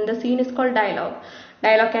characters within the scene is called dialogue.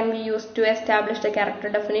 Dialogue can be used to establish the character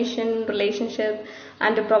definition, relationship,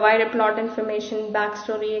 and to provide a plot information,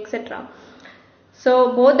 backstory, etc. So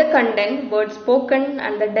both the content, words spoken,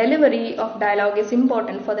 and the delivery of dialogue is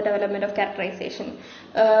important for the development of characterization.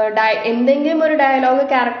 എന്തെങ്കിലും ഒരു dialogue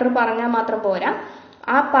character പറഞ്ഞാൽ മാത്രം പോരാ,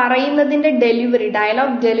 ആ പറയുന്നതിന്റെ delivery,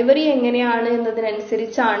 dialogue delivery എങ്ങനെയാണ്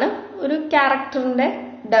എന്നതിനനുസരിച്ചാണ് ഒരു ക്യാരക്ടറിന്റെ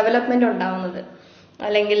development ഉണ്ടാവുന്നത്.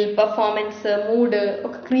 അല്ലെങ്കിൽ പെർഫോമൻസ്, മൂഡ്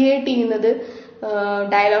ഒക്കെ ക്രിയേറ്റ് ചെയ്യുന്നത്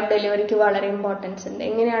ഡയലോഗ് ഡെലിവറിക്ക് വളരെ ഇമ്പോർട്ടൻസ് ഉണ്ട്.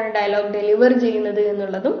 എങ്ങനെയാണ് ഡയലോഗ് ഡെലിവർ ചെയ്യുന്നത്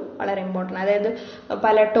എന്നുള്ളതും വളരെ ഇമ്പോർട്ടൻ്റ്. അതായത്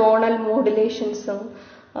പല ടോണൽ മോഡുലേഷൻസും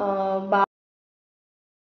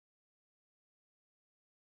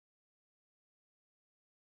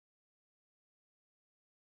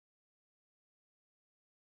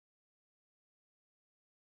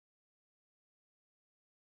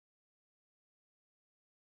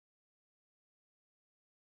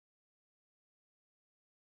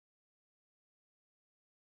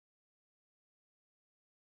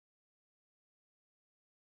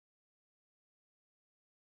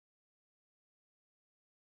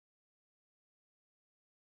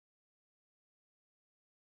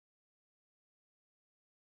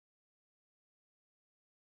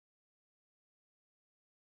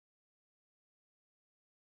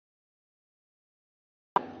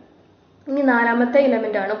ഇനി നാലാമത്തെ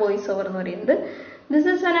എലമെന്റ് ആണ് വോയിസ് ഓവർ എന്ന് പറയുന്നത്. This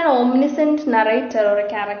is when an omniscient narrator or a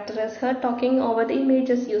character is heard talking over the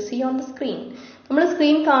images you see on the screen. നമ്മൾ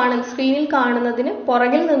സ്ക്രീനിൽ കാണുന്നതിന്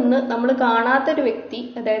പുറകിൽ നിന്ന് നമ്മൾ കാണാത്തൊരു വ്യക്തി,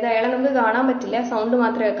 അതായത് അയാളെ നമുക്ക് കാണാൻ പറ്റില്ല, സൗണ്ട്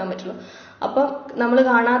മാത്രമേ കേൾക്കാൻ പറ്റുള്ളൂ. അപ്പം നമ്മൾ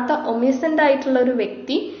കാണാത്ത ഒമിസന്റ് ആയിട്ടുള്ള ഒരു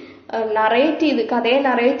വ്യക്തി കഥയെ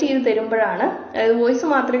നറേറ്റ് ചെയ്ത് തരുമ്പോഴാണ്, അതായത് വോയിസ്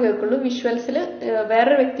മാത്രമേ കേൾക്കുള്ളൂ, വിഷ്വൽസിൽ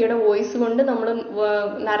വേറൊരു വ്യക്തിയുടെ വോയിസ് കൊണ്ട് നമ്മൾ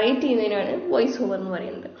നറേറ്റ് ചെയ്യുന്നതിനാണ് വോയിസ് ഓവർ എന്ന്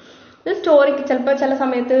പറയുന്നത്. ഇത് സ്റ്റോറിക്ക് ചിലപ്പോൾ ചില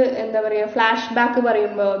സമയത്ത് എന്താ പറയുക, ഫ്ലാഷ് ബാക്ക്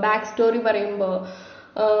പറയുമ്പോൾ, ബാക്ക് സ്റ്റോറി പറയുമ്പോൾ,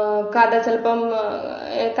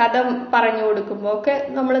 കഥ പറഞ്ഞു കൊടുക്കുമ്പോൾ ഒക്കെ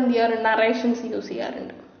നമ്മൾ എന്ത് ചെയ്യാറുണ്ട്, നറേഷൻസ് യൂസ്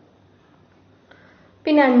ചെയ്യാറുണ്ട്.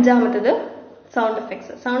 പിന്നെ അഞ്ചാമത്തത് സൗണ്ട്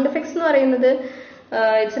എഫക്ട്സ്. സൗണ്ട് എഫക്ട്സ് എന്ന് പറയുന്നത്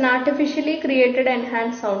it's an artificially created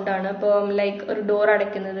enhance sound ആണ്. ഇപ്പോൾ ലൈക്ക് ഒരു ഡോർ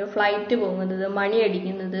അടയ്ക്കുന്നത്, ഫ്ലൈറ്റ് പോകുന്നത്, മണി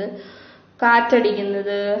അടിക്കുന്നത്,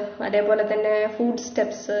 കാറ്റടിക്കുന്നത്, അതേപോലെ തന്നെ ഫുഡ്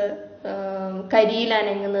സ്റ്റെപ്സ്, കരിയിൽ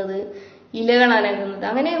അനങ്ങുന്നത്, ഇലകൾ അനങ്ങുന്നത്,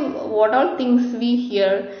 അങ്ങനെ what all things we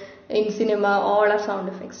here in cinema all are sound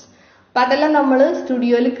effects. അപ്പൊ അതെല്ലാം നമ്മൾ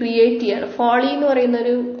സ്റ്റുഡിയോയിൽ ക്രിയേറ്റ് ചെയ്യാണ്. ഫോളി എന്ന് പറയുന്ന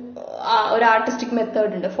ഒരു ആർട്ടിസ്റ്റിക്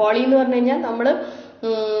മെത്തേഡ് ഉണ്ട്. ഫോളി എന്ന് പറഞ്ഞു കഴിഞ്ഞാൽ നമ്മൾ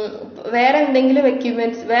വേറെ എന്തെങ്കിലും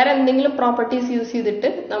എക്യുപ്മെന്റ്സ്, വേറെ എന്തെങ്കിലും പ്രോപ്പർട്ടീസ് യൂസ് ചെയ്തിട്ട്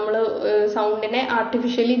നമ്മൾ സൗണ്ടിനെ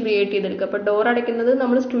ആർട്ടിഫിഷ്യലി ക്രിയേറ്റ് ചെയ്തെടുക്കുക. അപ്പൊ ഡോർ അടയ്ക്കുന്നത്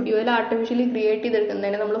നമ്മൾ സ്റ്റുഡിയോയിൽ ആർട്ടിഫിഷ്യലി ക്രിയേറ്റ്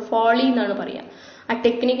ചെയ്തെടുക്കുന്നതിനെ നമ്മൾ ഫോളി എന്നാണ് പറയുക. ആ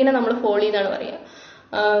ടെക്നിക്കിനെ നമ്മൾ ഫോളി എന്നാണ് പറയുക.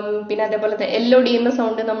 പിന്നെ അതേപോലെ തന്നെ എല്ലൊടിയുന്ന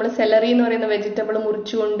സൗണ്ട്, നമ്മൾ സെലറി എന്ന് പറയുന്ന വെജിറ്റബിൾ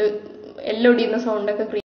മുറിച്ചുകൊണ്ട് എല്ലൊടിയുന്ന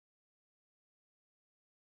സൗണ്ടൊക്കെ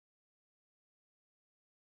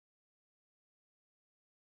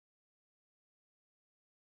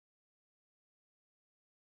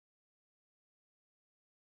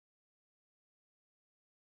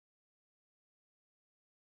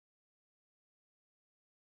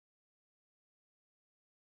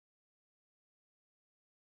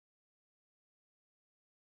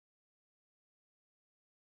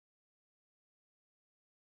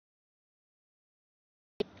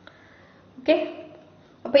ഓക്കെ.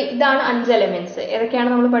 അപ്പൊ ഇതാണ് 5 എലമെന്റ്സ്. ഏതൊക്കെയാണ്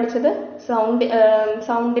നമ്മൾ പഠിച്ചത്?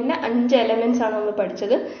 സൗണ്ടിന്റെ 5 എലമെന്റ്സ് ആണ് നമ്മൾ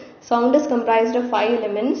പഠിച്ചത്. Sound is comprised of 5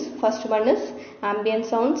 elements. First one is ambient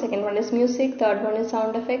sound, second one is music, third one is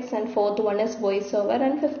sound effects, and fourth one is voice over,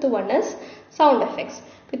 and fifth one is sound effects.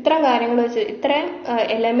 ഇത്രയും കാര്യങ്ങൾ വെച്ച് ഇത്രയും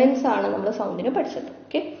elements ആണ് നമ്മൾ സൗണ്ടിന് പഠിച്ചത്.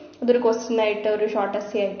 Okay. ഇതൊരു question ആയിട്ട്, ഒരു ഷോർട്ട്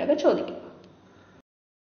എസ്സേ ആയിട്ടൊക്കെ ചോദിക്കും.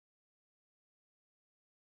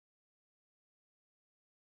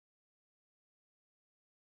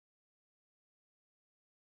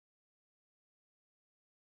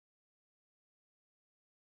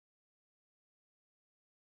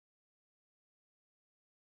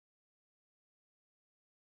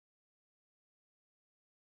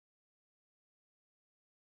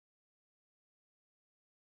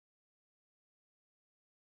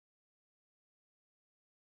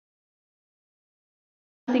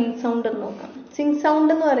 സിങ്ക് സൗണ്ട് എന്ന് നോക്കാം. സിങ്ക്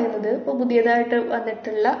സൗണ്ട് എന്ന് പറയുന്നത് ഇപ്പോൾ പുതിയതായിട്ട്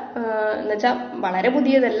വന്നിട്ടുള്ള എന്നുവെച്ചാൽ വളരെ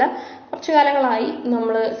പുതിയതല്ല, കുറച്ചു കാലങ്ങളായി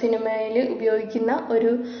നമ്മൾ സിനിമയിൽ ഉപയോഗിക്കുന്ന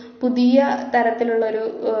ഒരു പുതിയ തരത്തിലുള്ള ഒരു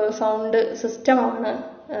സൗണ്ട് സിസ്റ്റമാണ്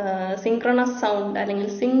സിങ്ക്രണസ് സൗണ്ട്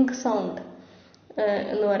അല്ലെങ്കിൽ സിങ്ക് സൗണ്ട്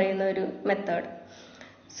എന്ന് പറയുന്ന ഒരു method.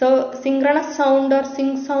 So synchronous sound or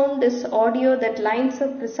sync sound is audio that lines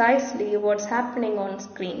up precisely what's happening on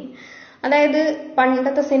screen. അതായത്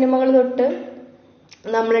പണ്ടത്തെ സിനിമകൾ തൊട്ട്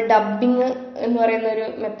നമ്മൾ ഡബ്ബിങ് എന്ന് പറയുന്ന ഒരു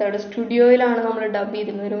മെത്തേഡ് സ്റ്റുഡിയോയിലാണ് നമ്മൾ ഡബ്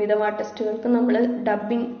ചെയ്തിരുന്നത്. ഒരുവിധം ആർട്ടിസ്റ്റുകൾക്ക് നമ്മൾ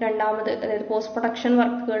ഡബ്ബിങ് രണ്ടാമത്, അതായത് പോസ്റ്റ് പ്രൊഡക്ഷൻ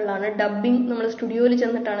വർക്കുകളിലാണ് ഡബ്ബിങ് നമ്മൾ സ്റ്റുഡിയോയിൽ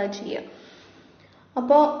ചെന്നിട്ടാണ് ചെയ്യുക.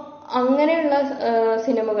 അപ്പോൾ അങ്ങനെയുള്ള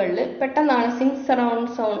സിനിമകളിൽ പെട്ടെന്നാണ് സിങ്ക്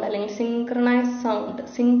സറൗണ്ട് സൗണ്ട് അല്ലെങ്കിൽ സിങ്ക്രണൈസ് സൗണ്ട്,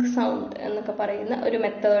 സിങ്ക് സൗണ്ട് എന്നൊക്കെ പറയുന്ന ഒരു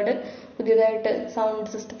മെത്തേഡ് പുതിയതായിട്ട് സൗണ്ട്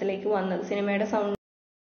സിസ്റ്റത്തിലേക്ക് വന്നത്. സിനിമയുടെ സൗണ്ട്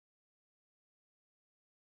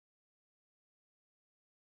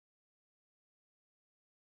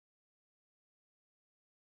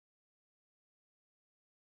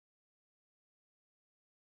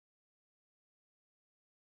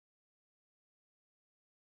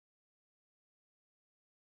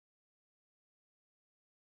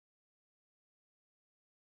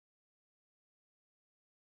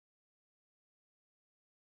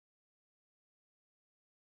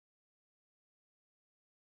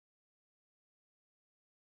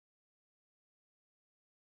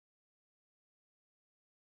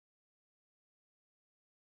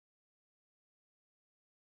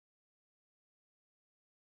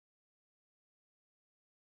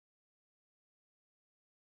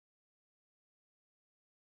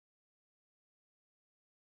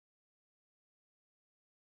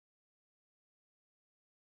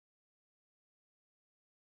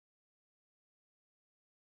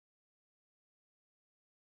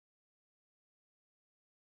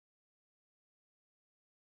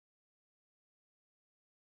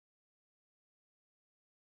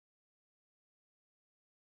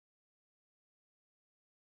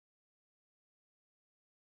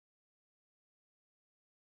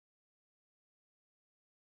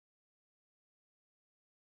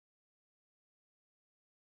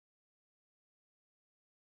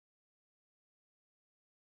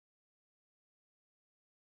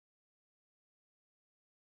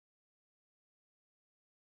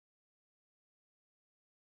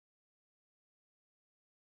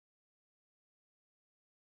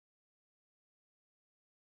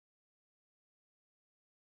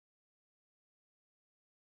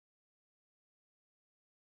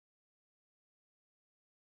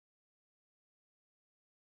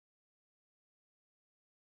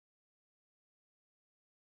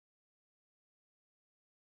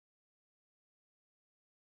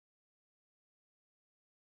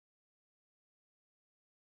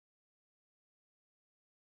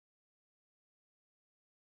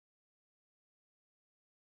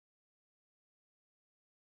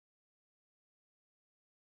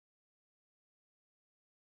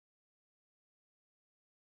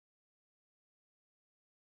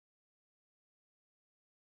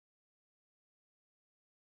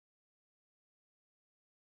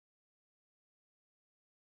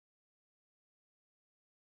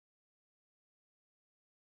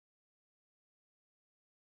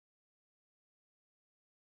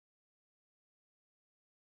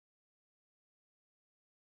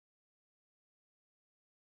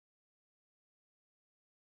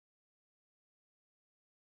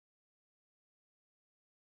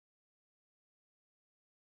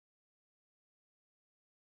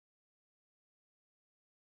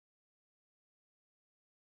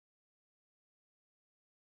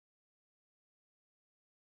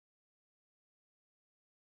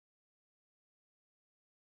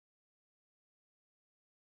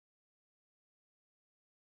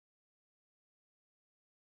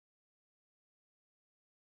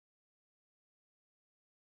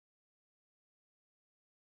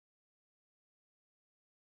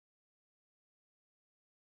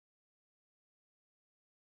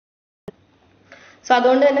സോ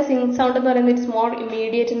അതുകൊണ്ട് തന്നെ സിങ്ക് സൗണ്ട് എന്ന് പറയുന്നത് it's more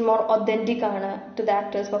immediate and more authentic ആണ് to the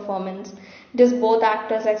actors performance. It is both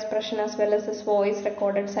actors expression as well as his voice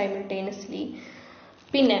recorded simultaneously.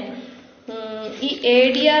 പിന്നെ ഈ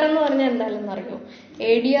ADR എന്ന് പറഞ്ഞാൽ എന്താണെന്ന് അറിയോ?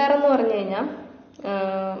 ADR എന്ന് പറഞ്ഞു കഴിഞ്ഞാൽ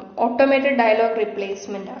ഓട്ടോമേറ്റഡ് ഡയലോഗ്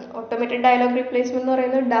റീപ്ലേസ്മെന്റ് ആണ്. ഓട്ടോമേറ്റഡ് ഡയലോഗ് റീപ്ലേസ്മെന്റ് എന്ന്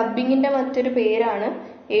പറയുന്നത് ഡബിങ്ങിന്റെ മറ്റൊരു പേരാണ്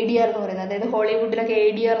ADR എന്ന് പറയുന്നത്. അതായത് ഹോളിവുഡിലൊക്കെ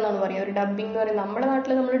ADR എന്നാണ് പറയുക. ഒരു ഡബിങ് എന്ന് പറയുന്നത് നമ്മുടെ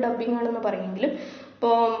നാട്ടിൽ നമ്മൾ ഡബിങ് ആണെന്ന് പറയുമെങ്കിലും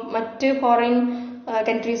ഇപ്പോൾ മറ്റ് ഫോറിൻ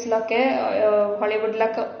കൺട്രീസിലൊക്കെ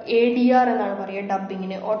ഹോളിവുഡിലൊക്കെ ADR എന്നാണ് പറയുക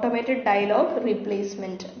ഡബിങ്ങിന്. ഓട്ടോമേറ്റഡ് ഡയലോഗ്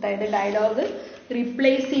റീപ്ലേസ്മെന്റ്, അതായത് ഡയലോഗ്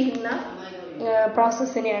റീപ്ലേസ് ചെയ്യുന്ന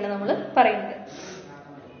പ്രോസസ്സിനെയാണ് നമ്മൾ പറയുന്നത്.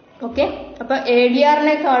 ഓക്കെ. അപ്പൊ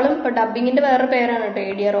ADR-നേക്കാളും ഇപ്പൊ ഡബിങ്ങിന്റെ വേറെ പേരാണ് കേട്ടോ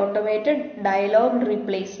ADR, ഓട്ടോമേറ്റഡ് ഡയലോഗ്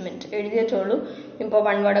റീപ്ലേസ്മെന്റ്. എഴുതി വെച്ചോളൂ, ഇപ്പൊ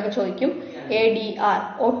 1 വേർഡൊക്കെ ചോദിക്കും. ADR,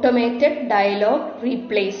 automated dialogue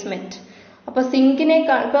replacement. അപ്പൊ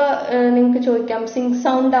സിങ്കിനേക്കാൾ ഇപ്പൊ നിങ്ങൾക്ക് ചോദിക്കാം, സിങ്ക്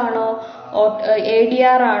സൗണ്ട് ആണോ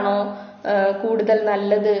ADR ആണോ കൂടുതൽ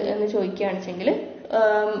നല്ലത് എന്ന് ചോദിക്കുകയാണെന്നുവെച്ചെങ്കിൽ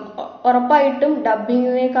ഉറപ്പായിട്ടും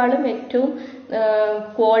ഡബിങ്ങിനേക്കാളും ഏറ്റവും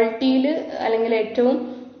ക്വാളിറ്റിയിൽ അല്ലെങ്കിൽ ഏറ്റവും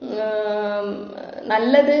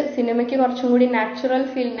നല്ലത്, സിനിമയ്ക്ക് കുറച്ചും കൂടി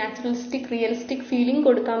റിയലിസ്റ്റിക് ഫീലിംഗ്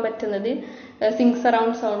കൊടുക്കാൻ പറ്റുന്നത് സിങ്ക്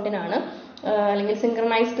സറൗണ്ട് സൗണ്ടിനാണ്, അല്ലെങ്കിൽ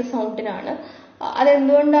സിങ്ക്രണൈസ്ഡ് സൗണ്ടിനാണ്.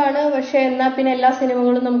 അതെന്തുകൊണ്ടാണ്? പക്ഷെ എന്നാ പിന്നെ എല്ലാ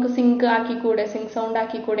സിനിമകളും നമുക്ക് സിങ്ക് സൗണ്ട്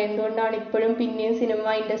ആക്കിക്കൂടെ? എന്തുകൊണ്ടാണ് ഇപ്പോഴും പിന്നെയും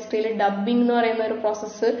സിനിമ ഇൻഡസ്ട്രിയിൽ ഡബിങ് എന്ന് പറയുന്ന ഒരു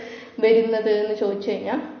പ്രോസസ്സ് വരുന്നത് എന്ന് ചോദിച്ചു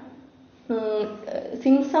കഴിഞ്ഞാൽ,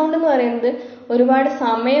 സിങ്ക് സൗണ്ട് എന്ന് പറയുന്നത് ഒരുപാട്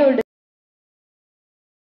സമയം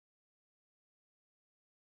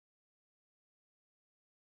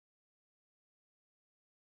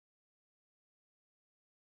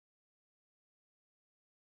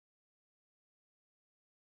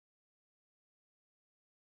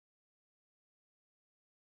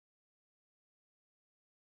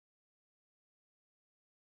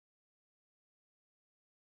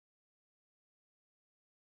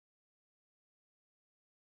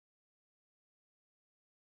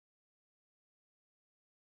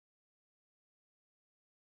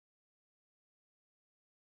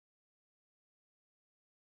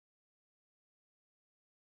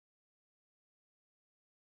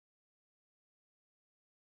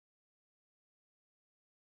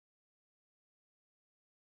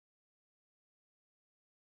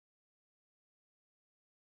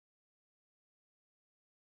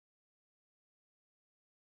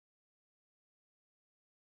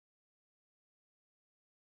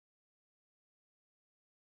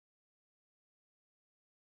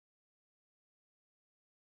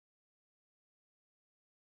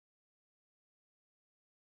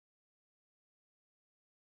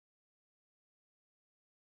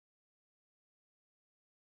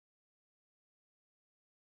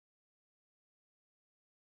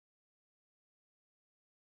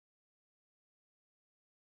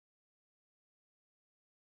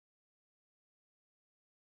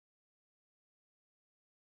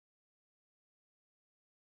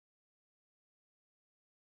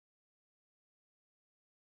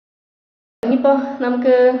ഇനിയിപ്പോ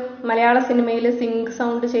നമുക്ക് മലയാള സിനിമയിൽ സിങ്ക്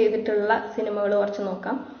സൗണ്ട് ചെയ്തിട്ടുള്ള സിനിമകൾ കുറച്ച്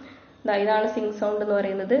നോക്കാം. ഇതാണ് സിങ്ക് സൗണ്ട് എന്ന്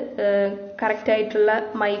പറയുന്നത്. കറക്റ്റ് ആയിട്ടുള്ള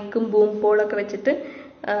മൈക്കും ബൂം പോളൊക്കെ വെച്ചിട്ട്,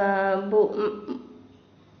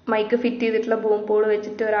 മൈക്ക് ഫിറ്റ് ചെയ്തിട്ടുള്ള ബൂം പോൾ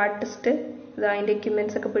വെച്ചിട്ട് ഒരു ആർട്ടിസ്റ്റ് അതിന്റെ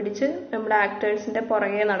എക്യുപ്മെന്റ്സ് ഒക്കെ പിടിച്ച് നമ്മുടെ ആക്ടേഴ്സിന്റെ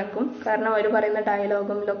പുറകെ നടക്കും. കാരണം അവർ പറയുന്ന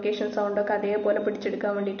ഡയലോഗും ലൊക്കേഷൻ സൗണ്ടൊക്കെ അതേപോലെ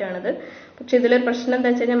പിടിച്ചെടുക്കാൻ വേണ്ടിയിട്ടാണത്. പക്ഷെ ഇതിലൊരു പ്രശ്നം എന്താ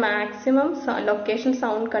വെച്ച് കഴിഞ്ഞാൽ, മാക്സിമം ലൊക്കേഷൻ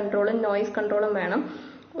സൗണ്ട് കൺട്രോളും നോയിസ് കൺട്രോളും വേണം.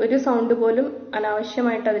 ഒരു സൗണ്ട് പോലും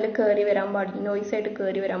അനാവശ്യമായിട്ട് അതിൽ കയറി വരാൻ പാടില്ല, നോയിസ് ആയിട്ട്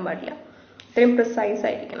കയറി വരാൻ പാടില്ല. ഇത്രയും പ്രിസൈസ്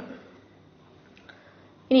ആയിരിക്കണം.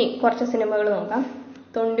 ഇനി കുറച്ച് സിനിമകൾ നോക്കാം.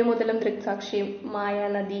 തൊണ്ടിമുതലും ദൃക്സാക്ഷിയും,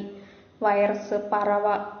 മായാനദി, വൈറസ്, പറവ,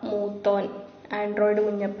 മൂത്തോൻ, ആൻഡ്രോയിഡ്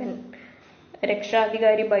കുഞ്ഞപ്പൻ,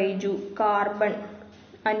 രക്ഷാധികാരി ബൈജു, കാർബൺ,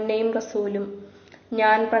 അന്നയും റസൂലും,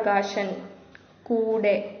 ഞാൻ പ്രകാശൻ,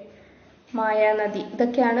 കൂടെ, മായാനദി.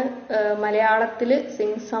 ഇതൊക്കെയാണ് മലയാളത്തിൽ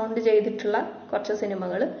സിങ്ക് സൗണ്ട് ചെയ്തിട്ടുള്ള കുറച്ച്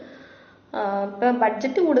സിനിമകൾ. ഇപ്പം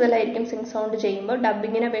ബഡ്ജറ്റ് കൂടുതലായിരിക്കും സിങ്ക് സൗണ്ട് ചെയ്യുമ്പോൾ,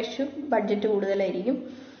 ഡബിങ്ങിനെ അപേക്ഷിച്ച് ബഡ്ജറ്റ് കൂടുതലായിരിക്കും.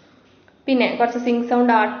 പിന്നെ കുറച്ച് സിങ്ക്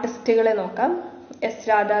സൗണ്ട് ആർട്ടിസ്റ്റുകളെ നോക്കാം. എസ്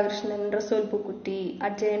രാധാകൃഷ്ണൻ, റസൂൽ പൂക്കുറ്റി,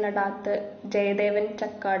 അജയ് നടാത്ത്, ജയദേവൻ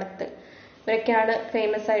ചക്കാടത്ത്. ഇവരൊക്കെയാണ്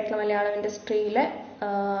ഫേമസ് ആയിട്ടുള്ള മലയാളം ഇൻഡസ്ട്രിയിലെ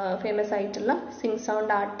ഫേമസ് ആയിട്ടുള്ള സിങ്ക്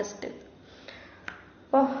സൗണ്ട് ആർട്ടിസ്റ്റ്.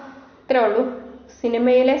 അപ്പോൾ ഇത്രേ ഉള്ളൂ.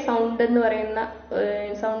 സിനിമയിലെ സൗണ്ട് എന്ന് പറയുന്ന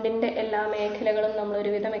സൗണ്ടിന്റെ എല്ലാ മേഖലകളും നമ്മൾ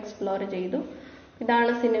ഒരുവിധം എക്സ്പ്ലോർ ചെയ്തു.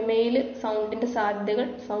 ഇതാണ് സിനിമയിൽ സൗണ്ടിന്റെ സാധ്യതകൾ,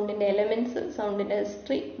 സൗണ്ടിന്റെ എലമെന്റ്സ്, സൗണ്ടിന്റെ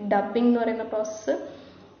ഹിസ്റ്ററി, ഡബിംഗ് എന്ന് പറയുന്ന process,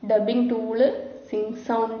 dubbing tool, zinc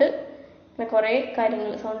sound, അങ്ങനെ കുറേ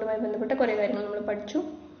കാര്യങ്ങൾ, സൗണ്ടുമായി ബന്ധപ്പെട്ട കുറേ കാര്യങ്ങൾ നമ്മൾ പഠിച്ചു.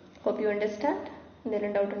 Hope you understand.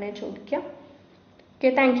 എന്തെങ്കിലും ഡൗട്ട് ഉണ്ടെങ്കിൽ ചോദിക്കാം.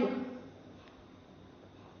 Okay, thank you.